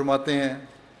کرتے ہوئے فرماتے ہیں،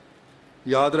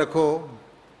 یاد رکھو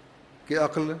کہ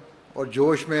عقل اور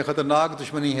جوش میں خطرناک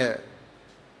دشمنی ہے۔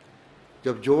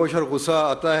 جب جوش اور غصہ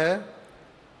آتا ہے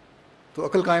تو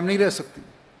عقل قائم نہیں رہ سکتی،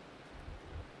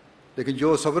 لیکن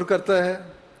جو صبر کرتا ہے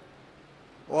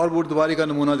اور بردباری کا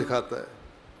نمونہ دکھاتا ہے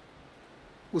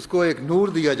اس کو ایک نور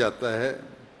دیا جاتا ہے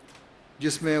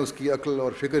جس میں اس کی عقل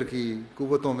اور فکر کی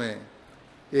قوتوں میں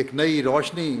ایک نئی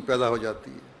روشنی پیدا ہو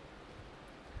جاتی ہے،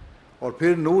 اور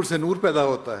پھر نور سے نور پیدا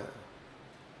ہوتا ہے۔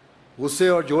 غصے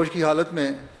اور جوش کی حالت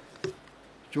میں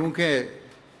چونکہ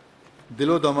دل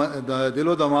و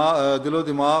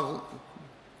دماغ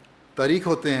تاریک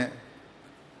ہوتے ہیں،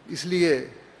 اس لیے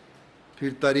پھر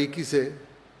تاریکی سے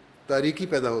تاریکی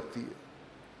پیدا ہوتی ہے۔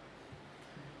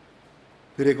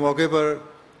 پھر ایک موقع پر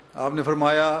آپ نے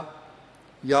فرمایا،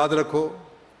 یاد رکھو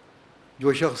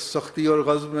جو شخص سختی اور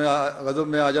غضب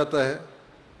میں آ جاتا ہے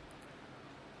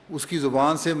اس کی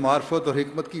زبان سے معرفت اور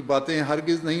حکمت کی باتیں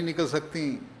ہرگز نہیں نکل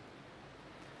سکتی،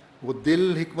 وہ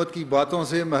دل حکمت کی باتوں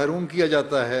سے محروم کیا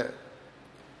جاتا ہے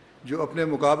جو اپنے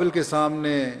مقابل کے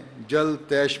سامنے جلد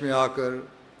تیش میں آ کر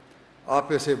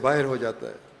آپے سے باہر ہو جاتا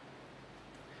ہے۔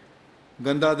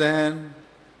 گندا دہن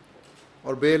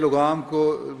اور بے لگام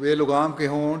کے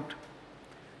ہونٹ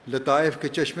لطائف کے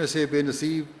چشمے سے بے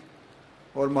نصیب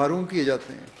اور محروم کیے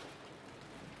جاتے ہیں۔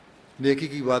 نیکی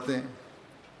کی باتیں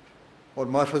اور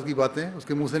معرفت کی باتیں اس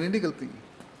کے منہ سے نہیں نکلتی،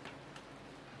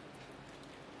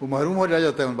 وہ محروم ہو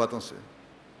جاتا ہے ان باتوں سے۔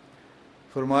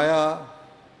 فرمایا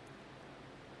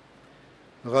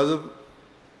غضب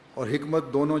اور حکمت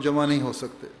دونوں جمع نہیں ہو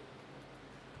سکتے۔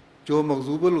 جو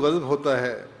مغضوب الغضب ہوتا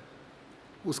ہے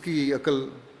اس کی عقل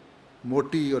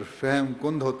موٹی اور فہم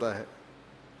کند ہوتا ہے،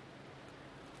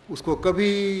 اس کو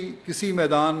کبھی کسی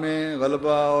میدان میں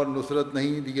غلبہ اور نصرت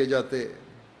نہیں دیے جاتے۔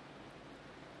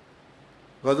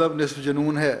 غضب نصف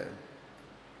جنون ہے،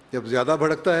 جب زیادہ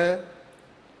بھڑکتا ہے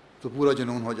تو پورا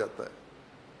جنون ہو جاتا ہے۔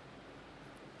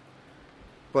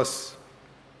 بس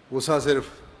غصہ صرف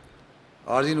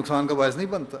عارضی نقصان کا باعث نہیں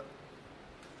بنتا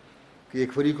کہ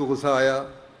ایک فریق کو غصہ آیا،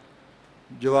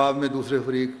 جواب میں دوسرے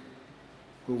فریق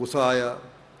کو غصہ آیا،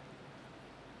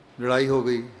 لڑائی ہو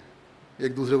گئی،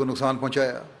 ایک دوسرے کو نقصان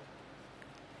پہنچایا،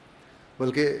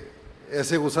 بلکہ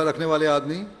ایسے غصہ رکھنے والے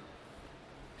آدمی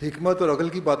حکمت اور عقل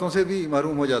کی باتوں سے بھی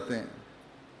محروم ہو جاتے ہیں۔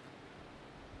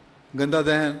 گندا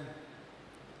دہن،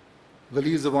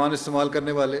 غلیظ زبان استعمال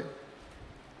کرنے والے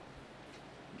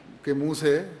کے منہ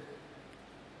سے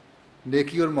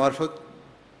نیکی اور معرفت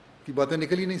کی باتیں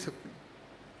نکل ہی نہیں سکتی،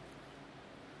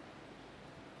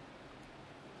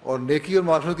 اور نیکی اور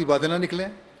معرفت کی باتیں نہ نکلیں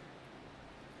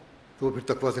تو وہ پھر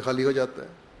تقویٰ سے خالی ہو جاتا ہے۔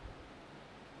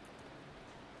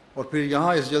 اور پھر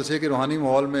یہاں اس جلسے کے روحانی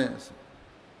ماحول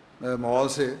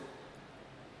سے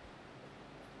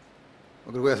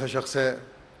اگر کوئی ایسا شخص ہے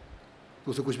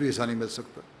تو اسے کچھ بھی حصہ نہیں مل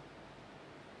سکتا۔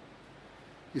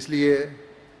 اس لیے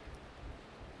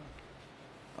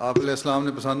آپ علیہ السلام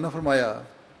نے پسند نہ فرمایا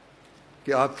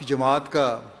کہ آپ کی جماعت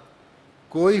کا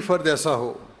کوئی فرد ایسا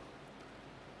ہو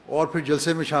اور پھر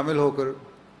جلسے میں شامل ہو کر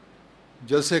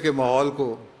جلسے کے ماحول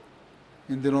کو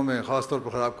ان دنوں میں خاص طور پر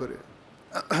خراب کرے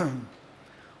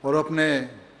اور اپنے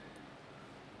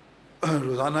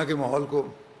روزانہ کے ماحول کو،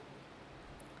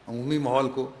 عمومی ماحول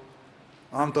کو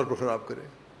عام طور پر خراب کرے۔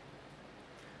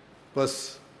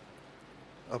 بس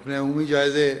اپنے عمومی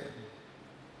جائزے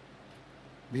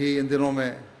بھی ان دنوں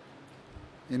میں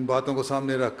ان باتوں کو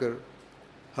سامنے رکھ کر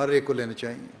ہر ایک کو لینے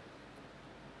چاہیے۔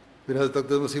 پھر حضرت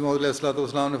اقدس مسیح موعود علیہ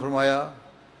السلام نے فرمایا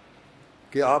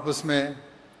کہ آپس میں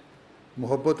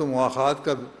محبت و مواخات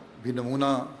کا بھی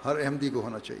نمونہ ہر احمدی کو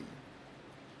ہونا چاہیے۔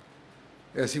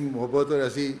 ایسی محبت اور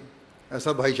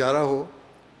ایسا بھائی چارہ ہو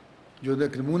جو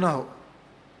ایک نمونہ ہو،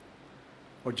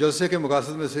 اور جلسے کے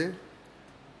مقاصد میں سے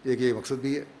ایک یہ مقصد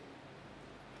بھی ہے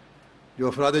جو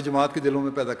افراد جماعت کے دلوں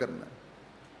میں پیدا کرنا ہے۔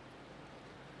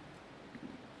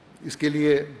 اس کے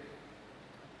لیے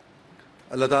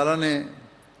اللہ تعالیٰ نے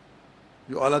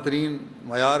جو اعلیٰ ترین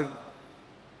معیار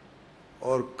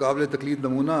اور قابل تقلید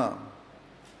نمونہ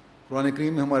قرآن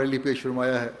کریم میں ہمارے لیے پیش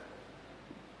فرمایا ہے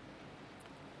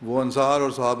وہ انصار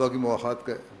اور صحابہ کی مواخات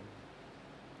کا ہے،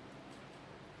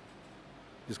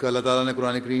 جس کا اللہ تعالیٰ نے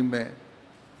قرآن کریم میں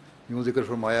یوں ذکر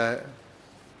فرمایا ہے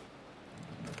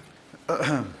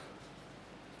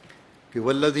کہ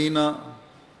والذین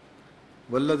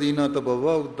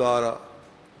تبوؤا الدار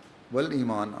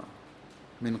والایمان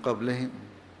من قبلہم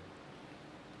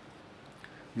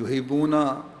یحبون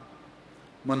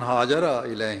من ہاجر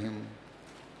الیہم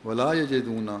ولا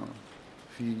یجدون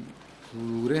فی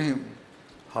صدورہم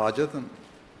حاجۃ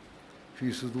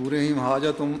فی صدورہم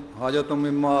حاجۃ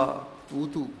مما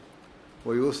اوتوا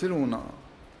ویؤثرون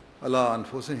علی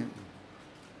انفسہم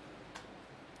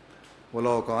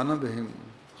ولو کان بہم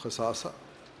خصاصہ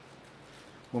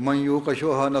ومن یوق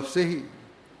شح نفسہ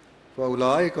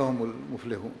فاولئک ھم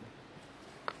المفلحون.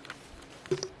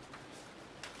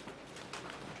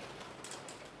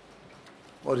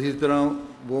 اور اسی طرح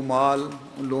وہ مال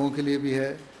ان لوگوں کے لیے بھی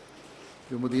ہے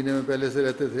جو مدینے میں پہلے سے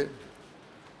رہتے تھے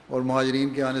اور مہاجرین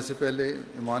کے آنے سے پہلے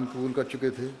ایمان قبول کر چکے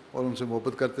تھے اور ان سے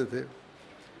محبت کرتے تھے،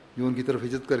 جو ان کی طرف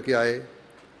ہجرت کر کے آئے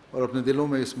اور اپنے دلوں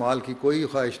میں اس مال کی کوئی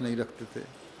خواہش نہیں رکھتے تھے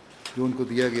جو ان کو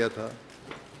دیا گیا تھا،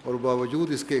 اور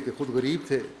باوجود اس کے کہ خود غریب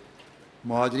تھے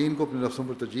مہاجرین کو اپنے نفسوں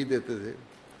پر ترجیح دیتے تھے.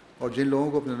 اور جن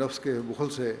لوگوں کو اپنے نفس کے بخل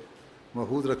سے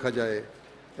محفوظ رکھا جائے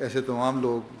ایسے تمام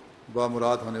لوگ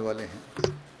بامراد ہونے والے ہیں.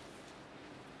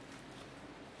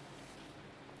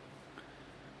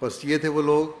 بس یہ تھے وہ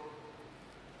لوگ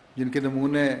جن کے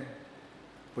نمونے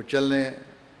پر چلنے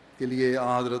کے لیے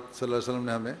حضرت صلی اللہ علیہ وسلم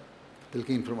نے ہمیں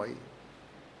تلقین فرمائی.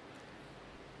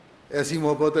 ایسی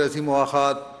محبت اور ایسی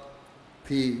مواخات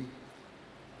تھی،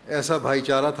 ایسا بھائی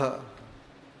چارہ تھا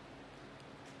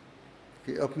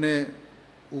کہ اپنے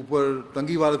اوپر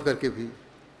تنگی وارد کر کے بھی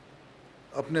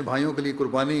اپنے بھائیوں کے لیے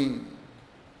قربانی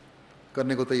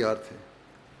کرنے کو تیار تھے،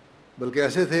 بلکہ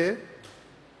ایسے تھے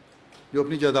جو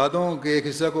اپنی جائیدادوں کے ایک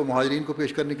حصہ کو مہاجرین کو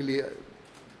پیش کرنے کے لیے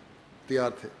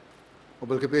تیار تھے، اور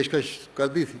بلکہ پیشکش کر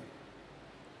دی تھی.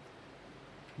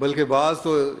 بلکہ بعض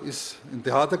تو اس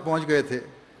انتہا تک پہنچ گئے تھے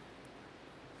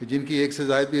کہ جن کی ایک سے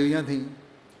زائد بیویاں تھیں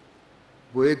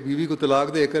وہ ایک بیوی کو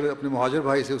طلاق دے کر اپنے مہاجر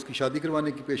بھائی سے اس کی شادی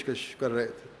کروانے کی پیشکش کر رہے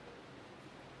تھے.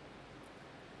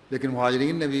 لیکن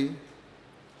مہاجرین نے بھی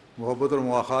محبت اور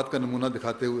مواخات کا نمونہ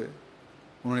دکھاتے ہوئے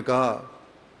انہوں نے کہا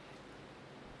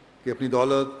کہ اپنی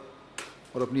دولت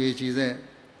اور اپنی یہ چیزیں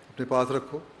اپنے پاس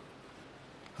رکھو،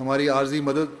 ہماری عارضی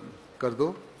مدد کر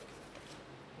دو.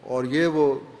 اور یہ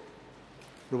وہ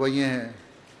رویے ہیں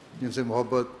جن سے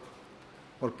محبت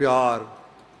اور پیار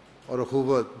اور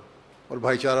اخوت اور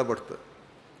بھائی چارہ بڑھتا ہے،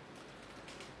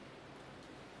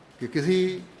 کہ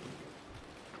کسی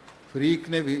فریق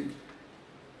نے بھی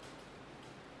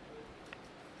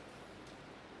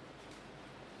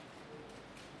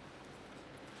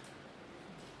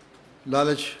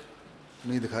لالچ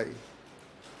نہیں دکھائی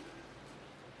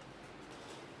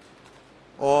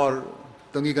اور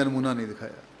تنگی کا نمونہ نہیں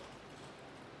دکھایا.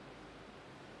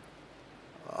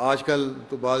 آج کل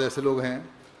تو بعض ایسے لوگ ہیں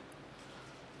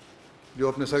جو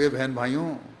اپنے سگے بہن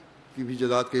بھائیوں کی بھی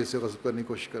جائیداد کے حصے غصب کرنے کی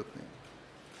کوشش کرتے ہیں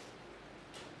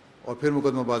اور پھر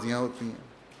مقدمہ بازیاں ہوتی ہیں.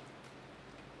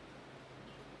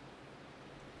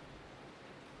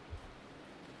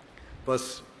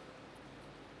 بس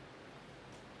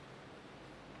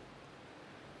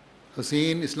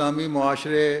حسین اسلامی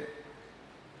معاشرہ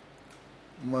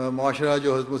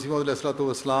جو حضرت مسیح موعود علیہ الصلوۃ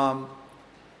والسلام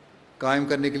قائم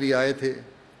کرنے کے لیے آئے تھے،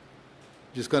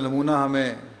 جس کا نمونہ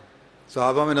ہمیں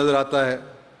صحابہ میں نظر آتا ہے،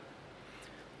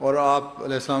 اور آپ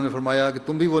علیہ السلام نے فرمایا کہ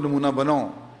تم بھی وہ نمونہ بنو.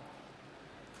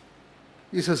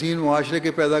 اس حسین معاشرے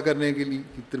کے پیدا کرنے کے لیے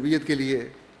کی تربیت کے لیے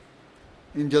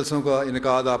ان جلسوں کا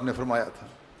انعقاد آپ نے فرمایا تھا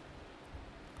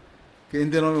کہ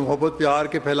ان دنوں میں محبت پیار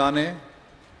کے پھیلانے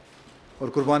اور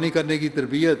قربانی کرنے کی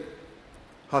تربیت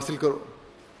حاصل کرو.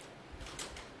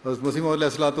 حضرت مسیح موعود علیہ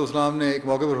الصلوۃ والسلام نے ایک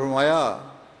موقع پر فرمایا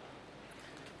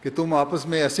کہ تم آپس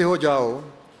میں ایسے ہو جاؤ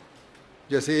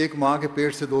جیسے ایک ماں کے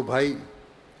پیٹ سے دو بھائی.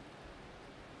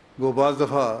 وہ بعض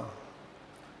دفعہ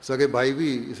سگے بھائی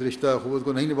بھی اس رشتہ اخوت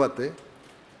کو نہیں نبھاتے،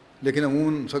 لیکن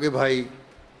عموماً سگے بھائی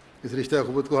اس رشتہ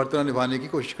اخوت کو ہر طرح نبھانے کی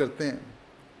کوشش کرتے ہیں.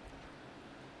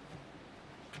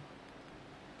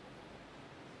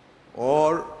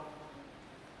 اور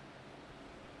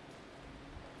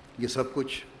یہ سب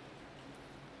کچھ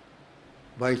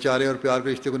بھائی چارے اور پیار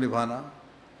کے رشتے کو نبھانا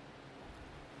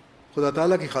خدا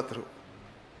تعالیٰ کی خاطر ہو.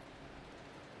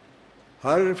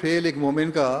 ہر فعل ایک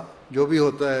مومن کا جو بھی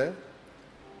ہوتا ہے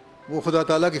وہ خدا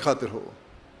تعالیٰ کی خاطر ہو،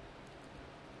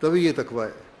 تبھی یہ تقویٰ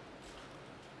ہے.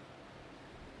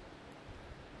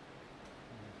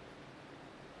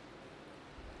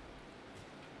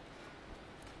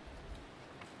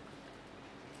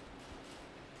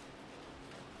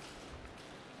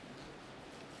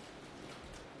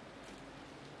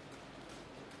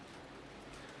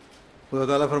 خدا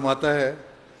تعالیٰ فرماتا ہے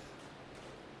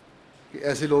کہ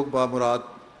ایسے لوگ بامراد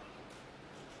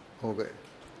ہو گئے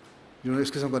جنہوں نے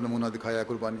اس قسم کا نمونہ دکھایا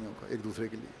قربانیوں کا ایک دوسرے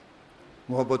کے لیے،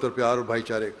 محبت اور پیار اور بھائی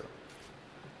چارے کا.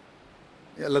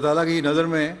 یہ اللہ تعالیٰ کی نظر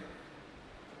میں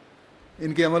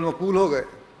ان کے عمل مقبول ہو گئے،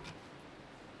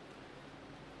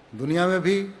 دنیا میں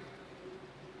بھی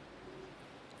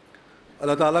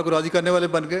اللہ تعالیٰ کو راضی کرنے والے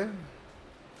بن گئے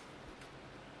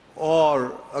اور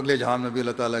اگلے جہان میں بھی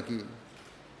اللہ تعالیٰ کی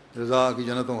رضا کی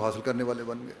جنتوں کو حاصل کرنے والے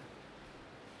بن گئے۔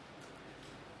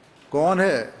 کون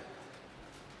ہے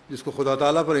جس کو خدا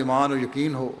تعالیٰ پر ایمان اور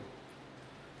یقین ہو،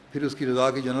 پھر اس کی رضا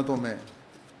کی جنتوں میں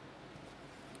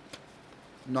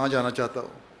نہ جانا چاہتا ہو؟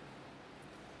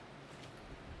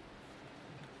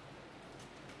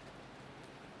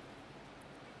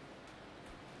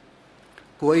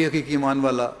 کوئی حقیقی ایمان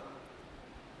والا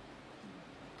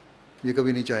یہ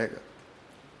کبھی نہیں چاہے گا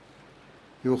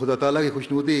کہ وہ خدا تعالیٰ کی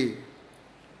خوشنودی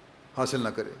حاصل نہ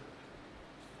کرے۔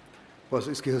 بس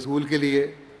اس کے حصول کے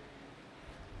لیے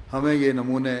ہمیں یہ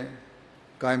نمونے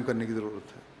قائم کرنے کی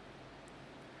ضرورت ہے۔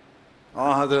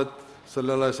 حضرت صلی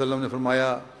اللہ علیہ وسلم نے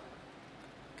فرمایا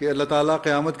کہ اللہ تعالیٰ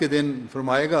قیامت کے دن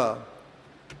فرمائے گا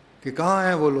کہ کہاں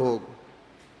ہیں وہ لوگ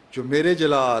جو میرے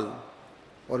جلال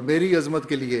اور میری عظمت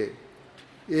کے لیے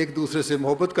ایک دوسرے سے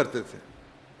محبت کرتے تھے؟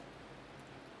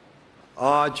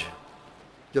 آج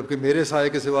جب کہ میرے سائے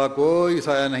کے سوا کوئی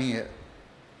سایہ نہیں ہے،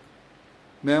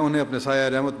 میں انہیں اپنے سایہ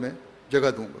رحمت میں جگہ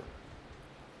دوں گا۔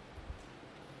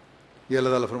 یہ اللہ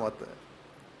تعالیٰ فرماتا ہے۔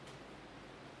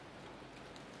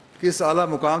 کس اعلیٰ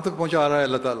مقام تک پہنچا رہا ہے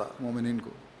اللہ تعالیٰ مومنین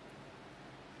کو؟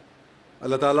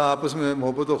 اللہ تعالیٰ آپس میں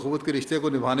محبت و اخوت کے رشتے کو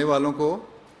نبھانے والوں کو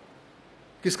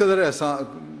کس قدر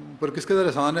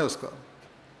احسان ہے اس کا۔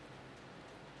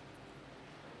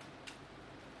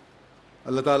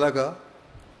 اللہ تعالیٰ کا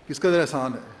کس قدر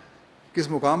احسان ہے، کس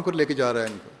مقام پر لے کے جا رہا ہے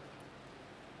ان کو۔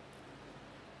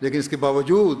 لیکن اس کے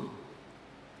باوجود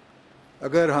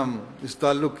اگر ہم اس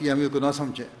تعلق کی اہمیت کو نہ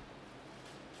سمجھیں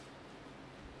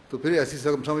تو پھر ایسی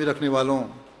سمجھ رکھنے والوں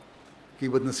کی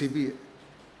بد نصیبی ہے۔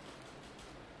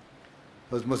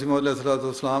 حضرت مسیح موعود علیہ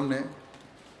السلام نے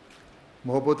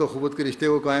محبت و اخوت کے رشتے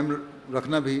کو قائم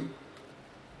رکھنا بھی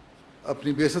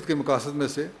اپنی بعثت کے مقاصد میں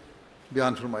سے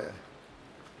بیان فرمایا ہے،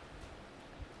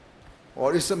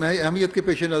 اور اس اہمیت کے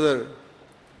پیش نظر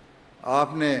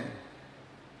آپ نے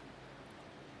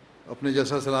اپنے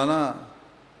جلسہ سالانہ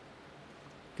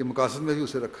کے مقاصد میں بھی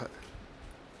اسے رکھا ہے۔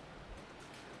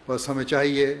 بس ہمیں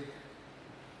چاہیے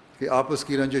کہ آپس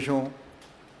کی رنجشوں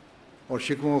اور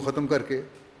شکووں کو ختم کر کے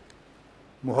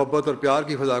محبت اور پیار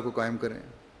کی فضا کو قائم کریں،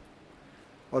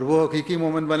 اور وہ حقیقی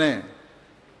مومن بنیں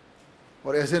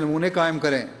اور ایسے نمونے قائم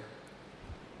کریں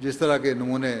جس طرح کے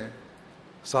نمونے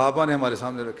صحابہ نے ہمارے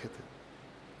سامنے رکھے تھے۔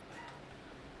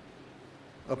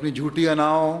 اپنی جھوٹی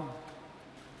اناؤں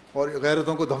اور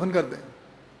غیرتوں کو دفن کر دیں۔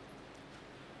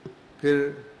 پھر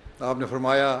آپ نے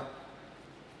فرمایا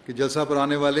کہ جلسہ پر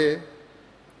آنے والے،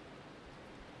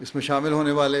 اس میں شامل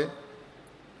ہونے والے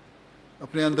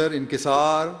اپنے اندر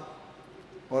انکسار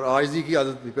اور عاجزی کی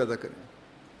عادت بھی پیدا کریں۔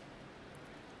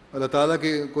 اللہ تعالیٰ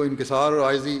کے کو انکسار اور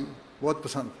عاجزی بہت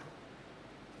پسند ہے۔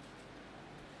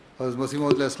 حضرت مسیح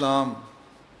موعود علیہ السلام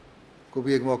کو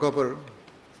بھی ایک موقع پر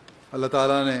اللہ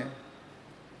تعالیٰ نے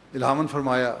الہاماً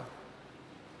فرمایا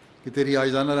کہ تیری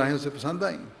عاجزانہ راہیں اسے پسند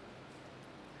آئیں۔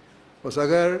 بس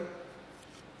اگر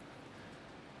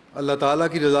اللہ تعالیٰ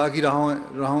کی رضا کی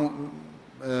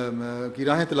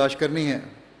راہیں تلاش کرنی ہیں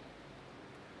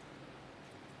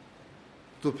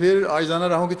تو پھر عاجزانہ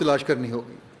راہوں کی تلاش کرنی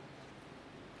ہوگی۔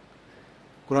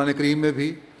 قرآن کریم میں بھی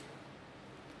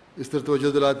اس طرح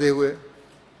توجہ دلاتے ہوئے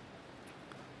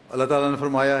اللہ تعالیٰ نے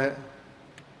فرمایا ہے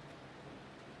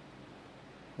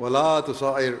وَلَا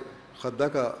تُصَعِّرْ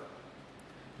خَدَّكَ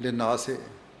لِلنَّاسِ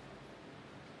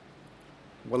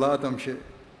وَلَا تَمْشِ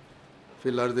فِي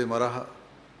الْأَرْضِ مَرَحًا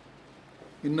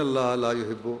إِنَّ اللَّهَ لَا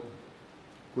يُحِبُّ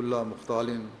كُلَّ مُخْتَالٍ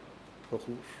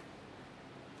فَخُورٍ۔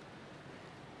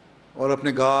 اور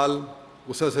اپنے گال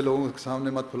غصہ سے لوگوں کے سامنے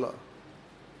مت پھلا،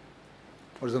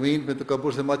 اور زمین پہ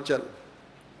تکبر سے مت چل۔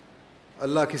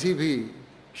 اللہ کسی بھی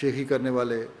شیخی کرنے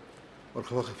والے اور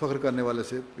فخر کرنے والے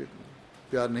سے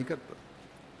پیار نہیں کرتا۔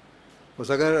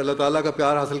 بس اگر اللہ تعالیٰ کا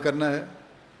پیار حاصل کرنا ہے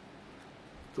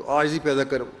تو عاجزی پیدا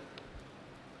کرو۔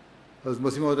 حضرت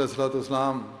مسیح موعود علیہ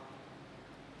السلام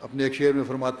اپنے ایک شعر میں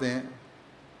فرماتے ہیں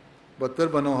بدتر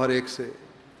بنو ہر ایک سے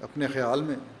اپنے خیال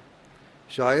میں،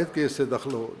 شاید کہ اس سے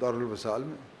دخل ہو دارالوصال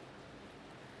میں۔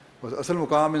 بس اصل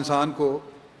مقام انسان کو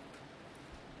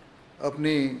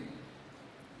اپنی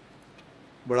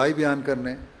بڑائی بیان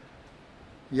کرنے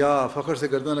یا فخر سے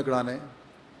گردن اکڑانے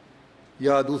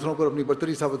یا دوسروں پر اپنی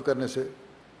برتری ثابت کرنے سے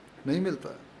نہیں ملتا،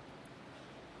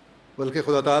 بلکہ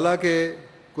خدا تعالیٰ کے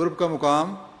قرب کا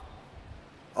مقام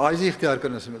عاجزی اختیار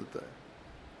کرنے سے ملتا ہے۔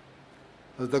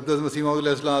 حضرت اقدس مسیح موعود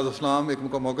علیہ السلام ایک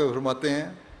موقع پر فرماتے ہیں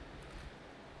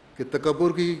کہ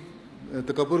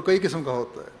تکبر کئی قسم کا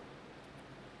ہوتا ہے۔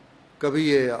 کبھی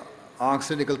یہ آنکھ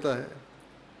سے نکلتا ہے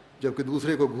جبکہ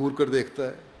دوسرے کو گھور کر دیکھتا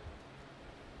ہے،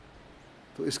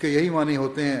 تو اس کے یہی معنی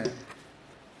ہوتے ہیں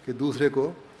کہ دوسرے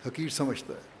کو حقیر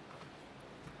سمجھتا ہے۔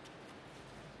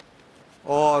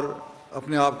 اور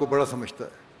اپنے آپ کو بڑا سمجھتا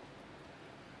ہے.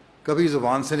 کبھی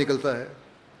زبان سے نکلتا ہے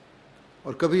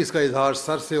اور کبھی اس کا اظہار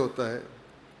سر سے ہوتا ہے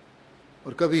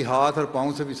اور کبھی ہاتھ اور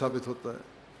پاؤں سے بھی ثابت ہوتا ہے.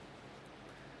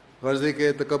 غرض ہے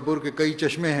کہ تکبر کے کئی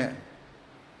چشمے ہیں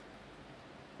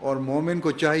اور مومن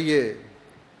کو چاہیے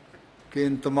کہ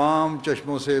ان تمام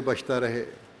چشموں سے بچتا رہے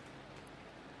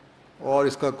اور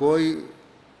اس کا کوئی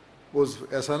عضو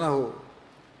ایسا نہ ہو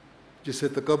جس سے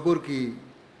تکبر کی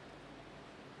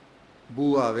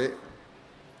بو آوے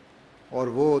اور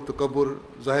وہ تکبر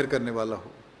ظاہر کرنے والا ہو.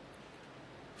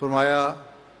 فرمایا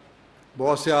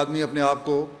بہت سے آدمی اپنے آپ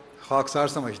کو خاکسار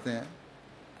سمجھتے ہیں،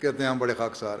 کہتے ہیں ہم بڑے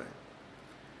خاکسار ہیں،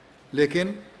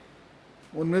 لیکن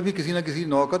ان میں بھی کسی نہ کسی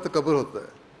نوع کا تکبر ہوتا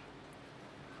ہے.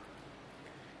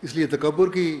 اس لیے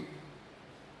تکبر کی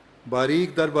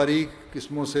باریک در باریک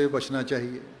قسموں سے بچنا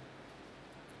چاہیے.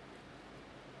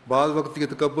 بعض وقت یہ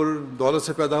تکبر دولت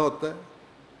سے پیدا ہوتا ہے.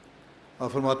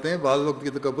 آپ فرماتے ہیں بعض وقت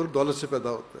یہ تکبر دولت سے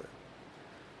پیدا ہوتا ہے.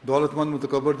 دولت مند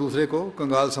متکبر دوسرے کو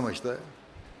کنگال سمجھتا ہے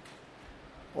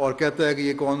اور کہتا ہے کہ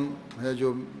یہ کون ہے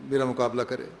جو میرا مقابلہ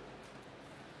کرے.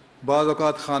 بعض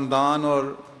اوقات خاندان اور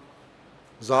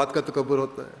ذات کا تکبر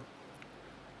ہوتا ہے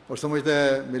اور سمجھتا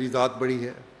ہے میری ذات بڑی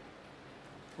ہے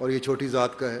اور یہ چھوٹی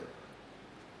ذات کا ہے.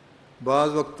 بعض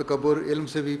وقت تکبر علم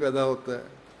سے بھی پیدا ہوتا ہے.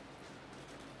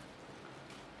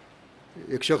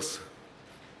 ایک شخص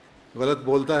غلط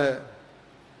بولتا ہے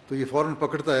تو یہ فوراً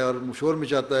پکڑتا ہے اور شور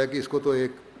مچاتا ہے کہ اس کو تو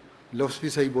ایک لفظ بھی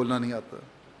صحیح بولنا نہیں آتا.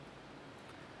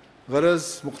 غرض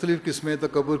مختلف قسمیں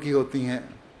تکبر کی ہوتی ہیں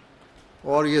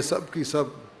اور یہ سب کی سب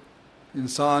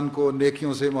انسان کو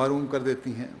نیکیوں سے محروم کر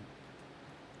دیتی ہیں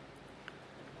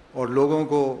اور لوگوں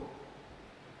کو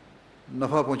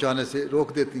نفع پہنچانے سے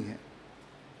روک دیتی ہیں.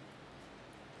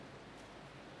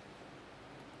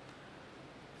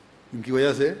 ان کی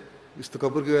وجہ سے، اس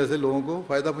تکبر کی وجہ سے لوگوں کو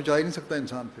فائدہ پہنچا ہی نہیں سکتا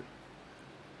انسان، پھر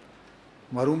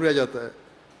محروم رہ جاتا ہے.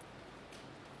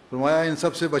 فرمایا ان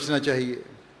سب سے بچنا چاہیے.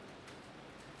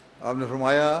 آپ نے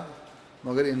فرمایا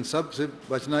مگر ان سب سے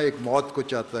بچنا ایک موت کو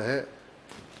چاہتا ہے.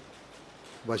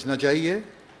 بچنا چاہیے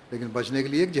لیکن بچنے کے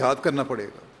لیے ایک جہاد کرنا پڑے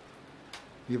گا.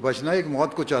 یہ بچنا ایک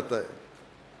موت کو چاہتا ہے،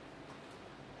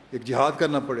 ایک جہاد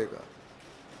کرنا پڑے گا.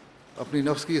 اپنی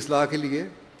نفس کی اصلاح کے لیے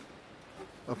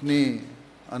اپنی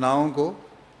اناؤں کو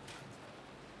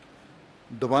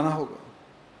دبانا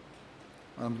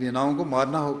ہوگا، اپنی اناؤں کو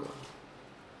مارنا ہوگا.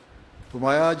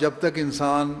 فرمایا جب تک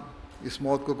انسان اس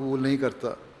موت کو قبول نہیں کرتا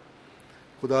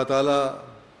خدا تعالیٰ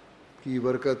کی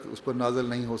برکت اس پر نازل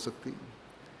نہیں ہو سکتی.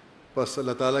 بس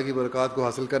اللہ تعالیٰ کی برکات کو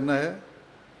حاصل کرنا ہے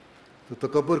تو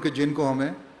تکبر کے جن کو ہمیں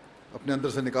اپنے اندر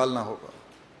سے نکالنا ہوگا،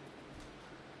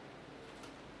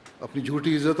 اپنی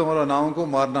جھوٹی عزتوں اور اناؤں کو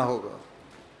مارنا ہوگا.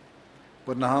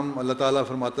 ورنہ ہم، اللہ تعالیٰ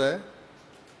فرماتا ہے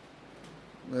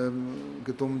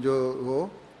کہ تم جو ہو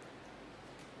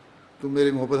تم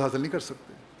میری محبت حاصل نہیں کر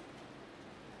سکتے.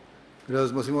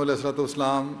 حضرت مسیح علیہ الصلوۃ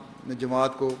والسلام نے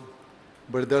جماعت کو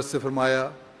بڑے درد سے فرمایا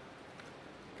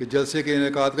کہ جلسے کے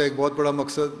انعقاد کا ایک بہت بڑا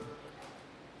مقصد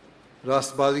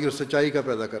راست بازی اور سچائی کا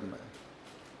پیدا کرنا ہے.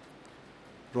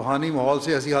 روحانی ماحول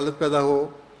سے ایسی حالت پیدا ہو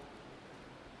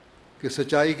کہ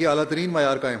سچائی کے اعلیٰ ترین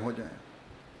معیار قائم ہو جائیں.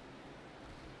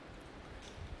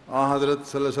 حضرت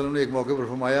صلی اللہ علیہ وسلم نے ایک موقع پر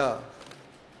فرمایا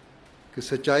کہ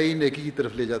سچائی نیکی کی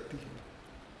طرف لے جاتی ہے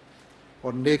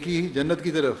اور نیکی جنت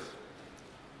کی طرف.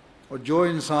 اور جو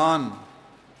انسان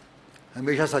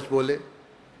ہمیشہ سچ بولے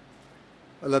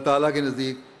اللہ تعالیٰ کے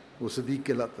نزدیک وہ صدیق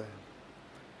کہلاتا ہے،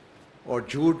 اور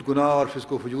جھوٹ گناہ اور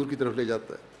فسق و فجور کی طرف لے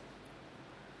جاتا ہے،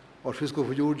 اور فسق و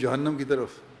فجور جہنم کی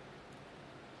طرف.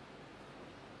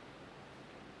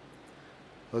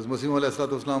 حضرت مسیح علیہ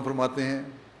الصلوۃ والسلام فرماتے ہیں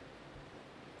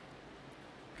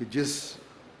کہ جس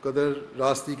قدر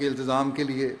راستی کے التزام کے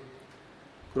لیے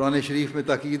قرآن شریف میں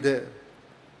تاکید ہے،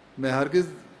 میں ہرگز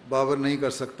باور نہیں کر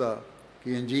سکتا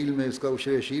کہ انجیل میں اس کا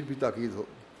عشر اشیر بھی تاکید ہو.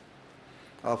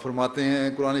 آپ فرماتے ہیں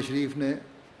قرآن شریف نے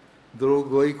دروغ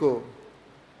گوئی کو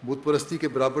بت پرستی کے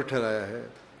برابر ٹھہرایا ہے،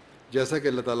 جیسا کہ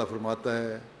اللہ تعالیٰ فرماتا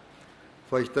ہے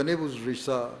فاجتنبوا الرجس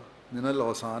من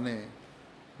الاوثان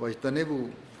واجتنبوا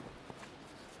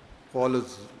قول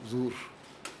الزور،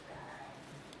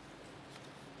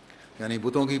 یعنی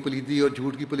بتوں کی پلیدی اور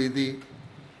جھوٹ کی پلیدی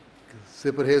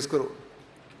سے پرہیز کرو.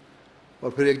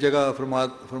 اور پھر ایک جگہ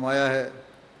فرمایا ہے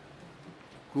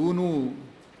کونو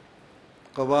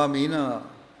قوامین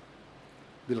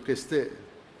بالقسط،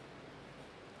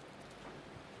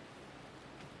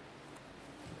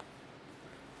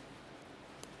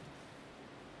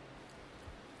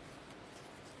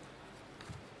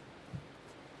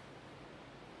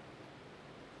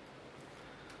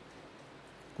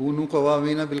 کونو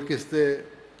قوامین بالقسط.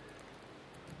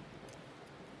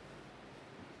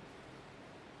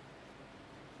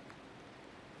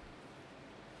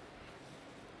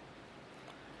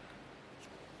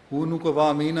 کونوا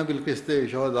قوامین بالقسط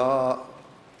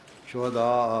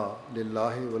شہداء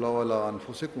للہ ولو علی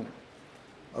انفسکم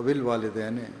او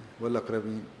الوالدین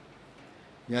والاقربین،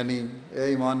 یعنی اے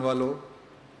ایمان والو،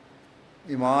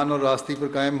 ایمان اور راستی پر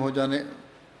قائم ہو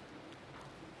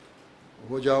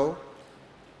جاؤ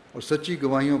اور سچی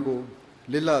گواہیوں کو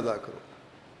للہ ادا کرو،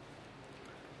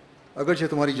 اگرچہ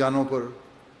تمہاری جانوں پر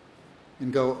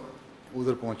ان کا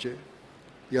عذر پہنچے،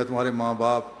 یا تمہارے ماں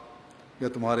باپ یا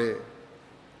تمہارے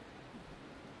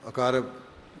اقارب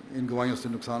ان گواہیوں سے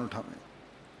نقصان اٹھائیں۔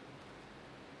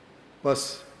 بس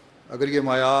اگر یہ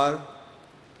معیار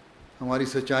ہماری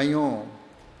سچائیوں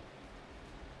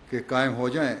کے قائم ہو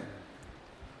جائیں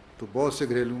تو بہت سے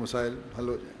گھریلو مسائل حل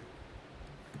ہو جائیں۔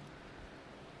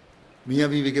 میاں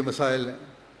بیوی کے مسائل ہیں،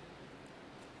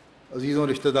 عزیزوں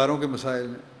رشتہ داروں کے مسائل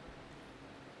ہیں،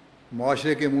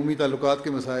 معاشرے کے عمومی تعلقات کے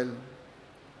مسائل ہیں،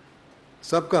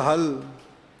 سب کا حل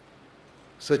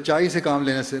سچائی سے کام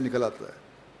لینے سے نکل آتا ہے۔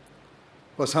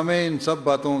 بس ہمیں ان سب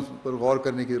باتوں پر غور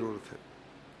کرنے کی ضرورت ہے۔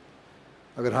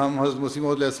 اگر ہم حضرت مسیح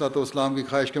موعود علیہ السلام کی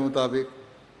خواہش کے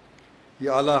مطابق یہ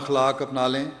اعلیٰ اخلاق اپنا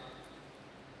لیں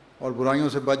اور برائیوں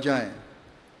سے بچ جائیں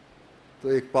تو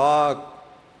ایک پاک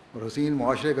اور حسین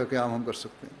معاشرے کا قیام ہم کر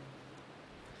سکتے ہیں۔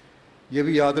 یہ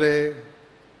بھی یاد رہے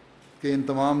کہ ان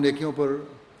تمام نیکیوں پر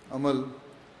عمل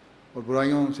اور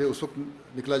برائیوں سے اس وقت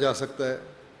نکلا جا سکتا ہے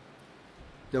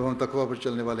جب ہم تقویٰ پر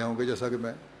چلنے والے ہوں گے، جیسا کہ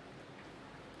میں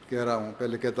کہہ رہا ہوں،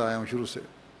 پہلے کہتا آیا ہوں شروع سے۔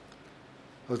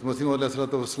 حضرت مسیح موعود علیہ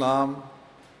السلام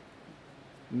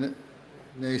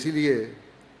نے اسی لیے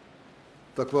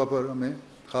تقویٰ پر ہمیں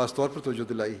خاص طور پر توجہ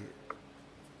دلائی ہے۔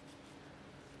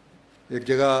 ایک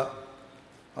جگہ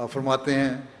آپ فرماتے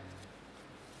ہیں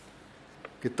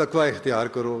کہ تقویٰ اختیار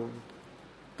کرو،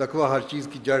 تقویٰ ہر چیز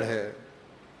کی جڑ ہے۔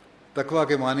 تقویٰ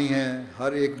کے معنی ہیں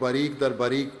ہر ایک باریک در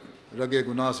باریک رگے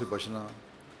گناہ سے بچنا۔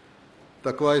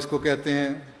 تقویٰ اس کو کہتے ہیں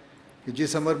کہ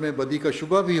جس امر میں بدی کا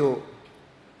شبہ بھی ہو،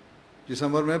 جس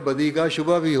امر میں بدی کا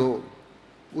شبہ بھی ہو،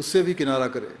 اس سے بھی کنارہ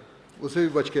کرے، اس سے بھی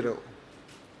بچ کے رہو۔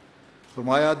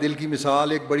 فرمایا دل کی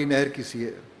مثال ایک بڑی نہر کی سی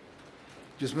ہے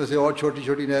جس میں سے اور چھوٹی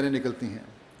چھوٹی نہریں نکلتی ہیں،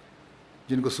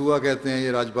 جن کو سوا کہتے ہیں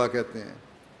یا راجبا کہتے ہیں،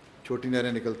 چھوٹی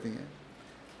نہریں نکلتی ہیں۔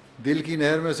 دل کی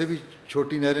نہر میں سے بھی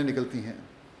چھوٹی نہریں نکلتی ہیں،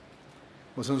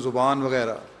 مثلا زبان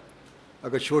وغیرہ۔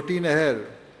 اگر چھوٹی نہر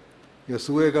یا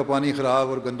سوئے کا پانی خراب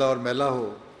اور گندا اور میلا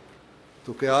ہو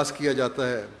تو قیاس کیا جاتا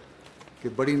ہے کہ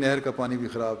بڑی نہر کا پانی بھی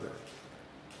خراب ہے۔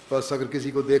 بس اگر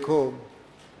کسی کو دیکھو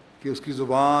کہ اس کی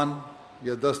زبان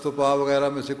یا دست و پا وغیرہ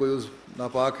میں سے کوئی عضو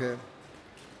ناپاک ہے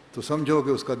تو سمجھو کہ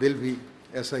اس کا دل بھی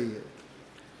ایسا ہی ہے۔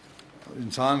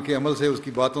 انسان کے عمل سے، اس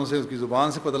کی باتوں سے، اس کی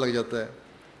زبان سے پتہ لگ جاتا ہے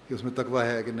کہ اس میں تقویٰ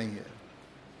ہے کہ نہیں ہے۔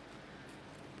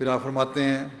 پھر آپ فرماتے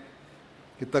ہیں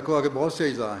کہ تقویٰ کے بہت سے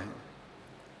اجزاء ہیں۔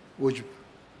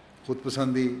 عجب، خود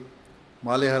پسندی،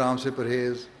 مال حرام سے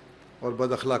پرہیز اور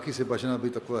بد اخلاقی سے بچنا بھی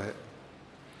تقویٰ ہے۔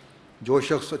 جو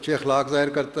شخص اچھے اخلاق ظاہر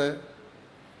کرتا ہے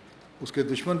اس کے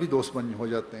دشمن بھی دوست بن ہو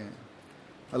جاتے ہیں۔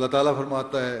 اللہ تعالیٰ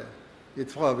فرماتا ہے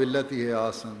ادفع باللتی ہے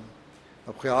آسن۔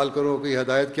 اب خیال کرو کہ یہ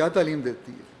ہدایت کیا تعلیم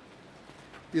دیتی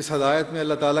ہے۔ اس ہدایت میں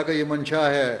اللہ تعالیٰ کا یہ منشا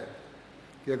ہے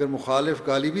کہ اگر مخالف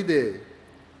گالی بھی دے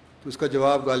تو اس کا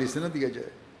جواب گالی سے نہ دیا جائے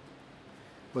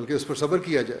بلکہ اس پر صبر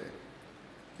کیا جائے۔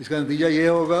 اس کا نتیجہ یہ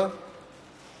ہوگا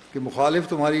کہ مخالف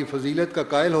تمہاری فضیلت کا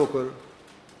قائل ہو کر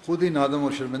خود ہی نادم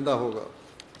اور شرمندہ ہوگا،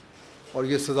 اور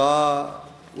یہ سزا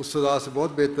اس سزا سے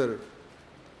بہت بہتر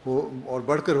ہو اور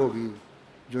بڑھ کر ہوگی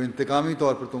جو انتقامی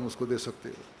طور پر تم اس کو دے سکتے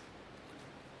ہو۔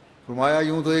 فرمایا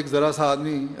یوں تو ایک ذرا سا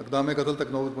آدمی اقدام قتل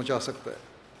تک نوبت پہنچا سکتا ہے،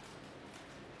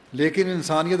 لیکن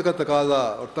انسانیت کا تقاضا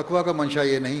اور تقویٰ کا منشا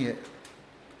یہ نہیں ہے۔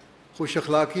 خوش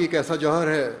اخلاقی ایک ایسا جوہر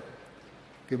ہے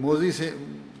کہ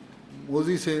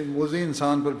موذی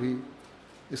انسان پر بھی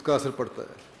اس کا اثر پڑتا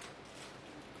ہے۔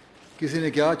 کسی نے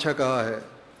کیا اچھا کہا ہے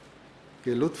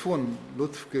کہ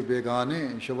لطف کے بیگانے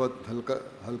شود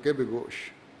ہلکے بے گوش۔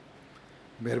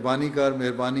 مہربانی کر،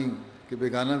 مہربانی کے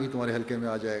بیگانہ بھی تمہارے حلقے میں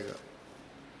آ جائے گا۔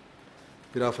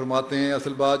 پھر آپ فرماتے ہیں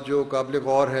اصل بات جو قابل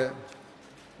غور ہے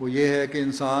وہ یہ ہے کہ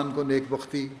انسان کو نیک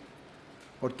بختی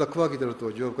اور تقویٰ کی طرف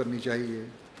توجہ کرنی چاہیے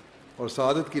اور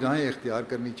سعادت کی راہیں اختیار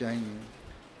کرنی چاہیے،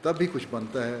 تب بھی کچھ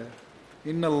بنتا ہے۔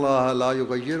 ان اللہ لا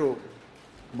یغیر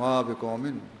ما بقوم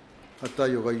حتی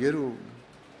یغیروا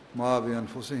ما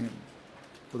بانفسہم۔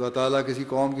 خدا تعالیٰ کسی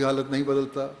قوم کی حالت نہیں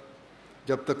بدلتا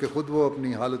جب تک کہ خود وہ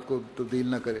اپنی حالت کو تبدیل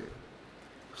نہ کرے۔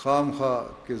 خام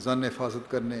خواہ کے ظن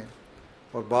حفاظت کرنے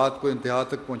اور بات کو انتہا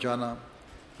تک پہنچانا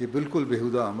یہ بالکل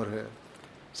بیہودہ امر ہے۔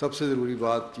 سب سے ضروری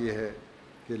بات یہ ہے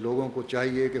کہ لوگوں کو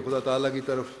چاہیے کہ خدا تعالیٰ کی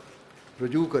طرف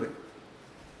رجوع کریں،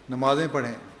 نمازیں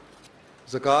پڑھیں،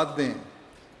 زکوٰۃ دیں،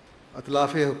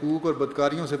 اتلاف حقوق اور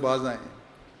بدکاریوں سے باز آئیں،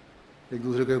 ایک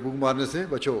دوسرے کے حقوق مارنے سے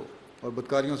بچو اور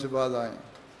بدکاریوں سے باز آئیں۔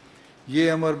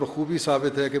 یہ امر بخوبی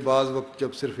ثابت ہے کہ بعض وقت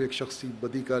جب صرف ایک شخص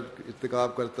بدی کا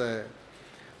ارتکاب کرتا ہے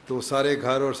تو وہ سارے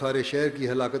گھر اور سارے شہر کی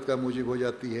ہلاکت کا موجب ہو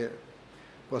جاتی ہے۔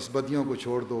 بس بدیوں کو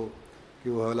چھوڑ دو کہ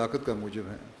وہ ہلاکت کا موجب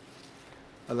ہیں۔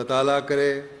 اللہ تعالیٰ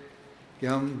کرے کہ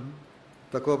ہم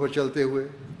تقوی پر چلتے ہوئے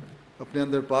اپنے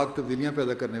اندر پاک تبدیلیاں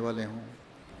پیدا کرنے والے ہوں،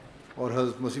 اور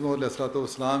حضرت مسیح موعود علیہ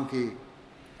السلام کی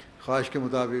خواہش کے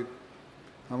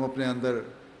مطابق ہم اپنے اندر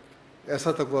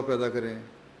ایسا تقوی پیدا کریں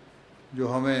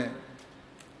جو ہمیں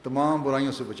تمام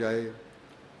برائیوں سے بچائے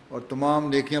اور تمام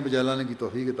نیکیاں بجا لانے کی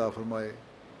توفیق عطا فرمائے،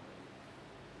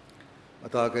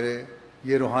 عطا کرے۔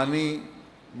 یہ روحانی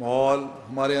ماحول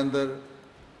ہمارے اندر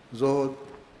زہد،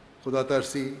 خدا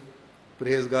ترسی،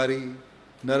 پرہیزگاری،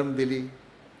 نرم دلی،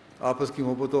 آپس کی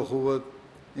محبت و اخوت،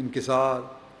 انکسار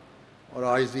اور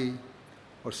عاجزی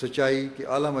اور سچائی کے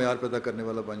اعلیٰ معیار پیدا کرنے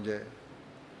والا بن جائے۔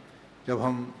 جب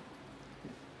ہم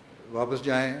واپس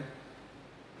جائیں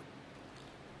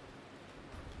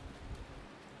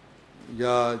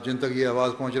یا جن تک یہ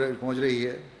آواز پہنچ رہی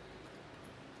ہے،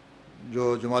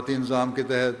 جو جماعتی نظام کے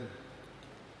تحت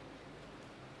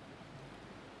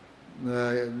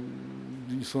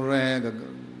سن رہے ہیں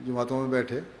جماعتوں میں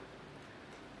بیٹھے،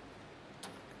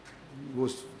 وہ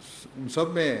ان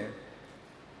سب میں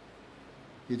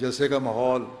یہ جلسے کا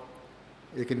ماحول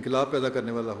ایک انقلاب پیدا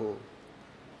کرنے والا ہو،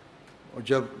 اور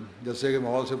جب جلسے کے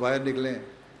ماحول سے باہر نکلیں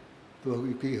تو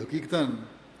حقیقتاً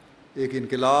ایک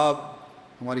انقلاب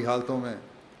ہماری حالتوں میں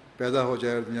پیدا ہو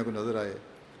جائے اور دنیا کو نظر آئے۔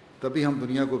 تبھی ہم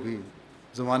دنیا کو بھی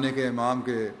زمانے کے امام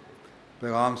کے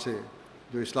پیغام سے،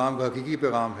 جو اسلام کا حقیقی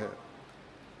پیغام ہے،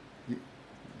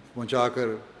 پہنچا کر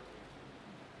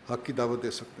حق کی دعوت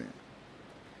دے سکتے ہیں۔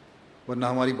 ورنہ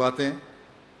ہماری باتیں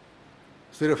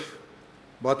صرف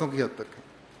باتوں کی حد تک ہیں۔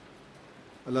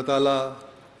 اللہ تعالیٰ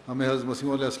ہمیں حضرت مسیح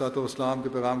موعود علیہ السلام کے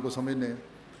پیغام کو سمجھنے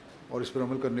اور اس پر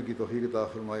عمل کرنے کی توفیق عطا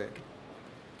فرمائے۔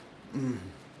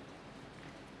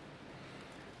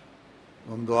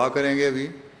 ہم دعا کریں گے ابھی۔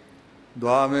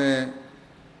 دعا میں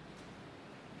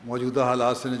موجودہ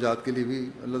حالات سے نجات کے لیے بھی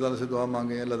اللہ تعالیٰ سے دعا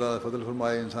مانگیں، اللہ تعالیٰ فضل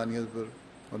فرمائے انسانیت پر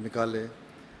اور نکالے،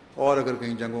 اور اگر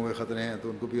کہیں جنگوں کے خطرے ہیں تو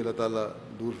ان کو بھی اللہ تعالیٰ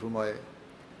دور فرمائے،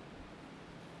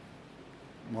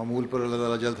 معمول پر اللہ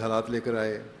تعالیٰ جلد حالات لے کر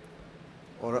آئے،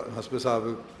 اور حسب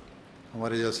سابق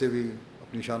ہمارے جیسے بھی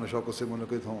اپنی شان و شوکت سے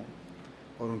منعقد ہوں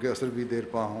اور ان کے اثر بھی دیر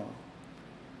پا ہوں،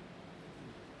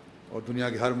 اور دنیا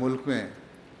کے ہر ملک میں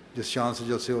جس شان سے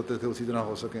جلسے ہوتے تھے اسی طرح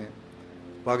ہو سکیں۔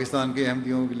 پاکستان کے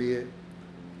احمدیوں کے لیے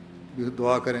بھی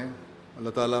دعا کریں، اللہ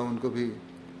تعالیٰ ان کو بھی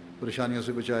پریشانیوں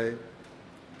سے بچائے،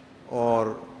 اور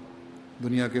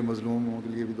دنیا کے مظلوموں کے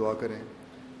لیے بھی دعا کریں،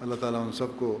 اللہ تعالیٰ ان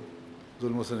سب کو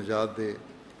ظلموں سے نجات دے۔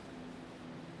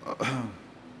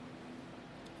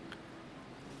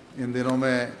 ان دنوں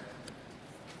میں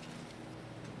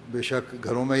بے شک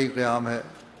گھروں میں ہی قیام ہے،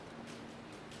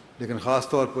 لیکن خاص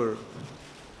طور پر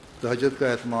تہجد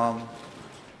کا اہتمام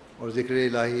اور ذکر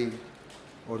الہی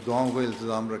اور دعاؤں کا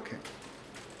التزام رکھیں۔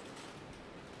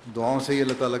 دعاؤں سے ہی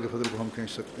اللہ تعالیٰ کے فضل کو ہم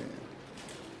کھینچ سکتے ہیں۔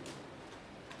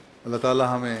 اللہ تعالیٰ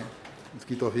ہمیں اس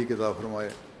کی توفیق عطا فرمائے۔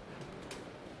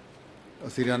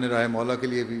 اسیران راہ مولا کے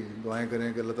لیے بھی دعائیں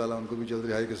کریں کہ اللہ تعالیٰ ان کو بھی جلد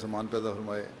رہائی کے سامان پیدا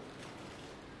فرمائے۔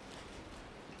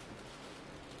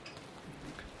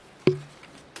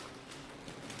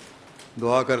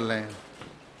 دعا کر لیں۔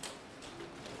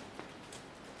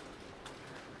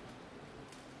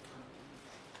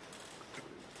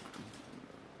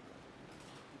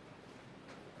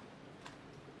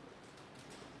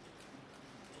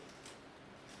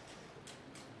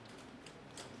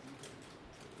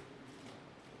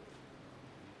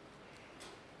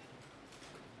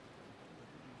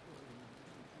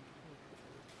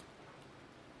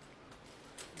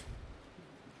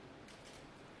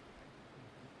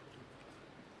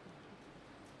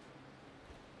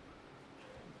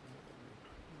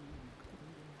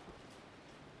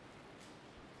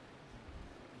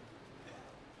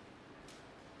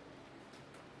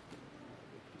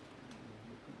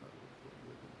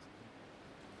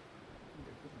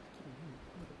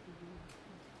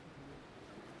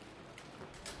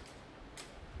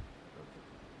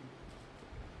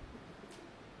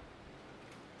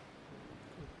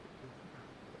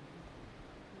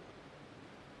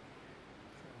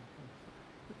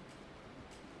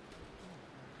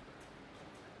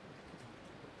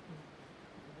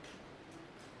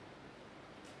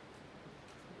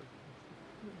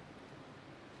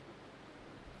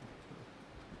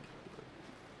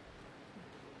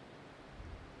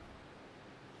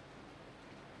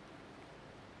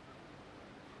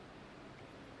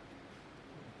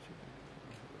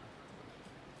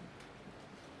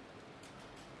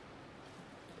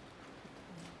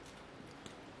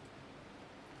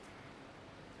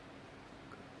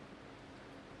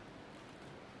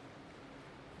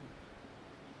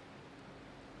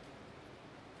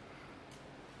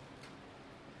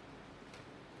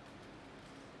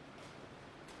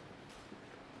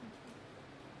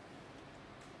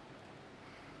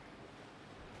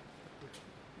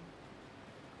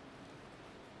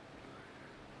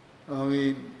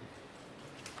 آمین.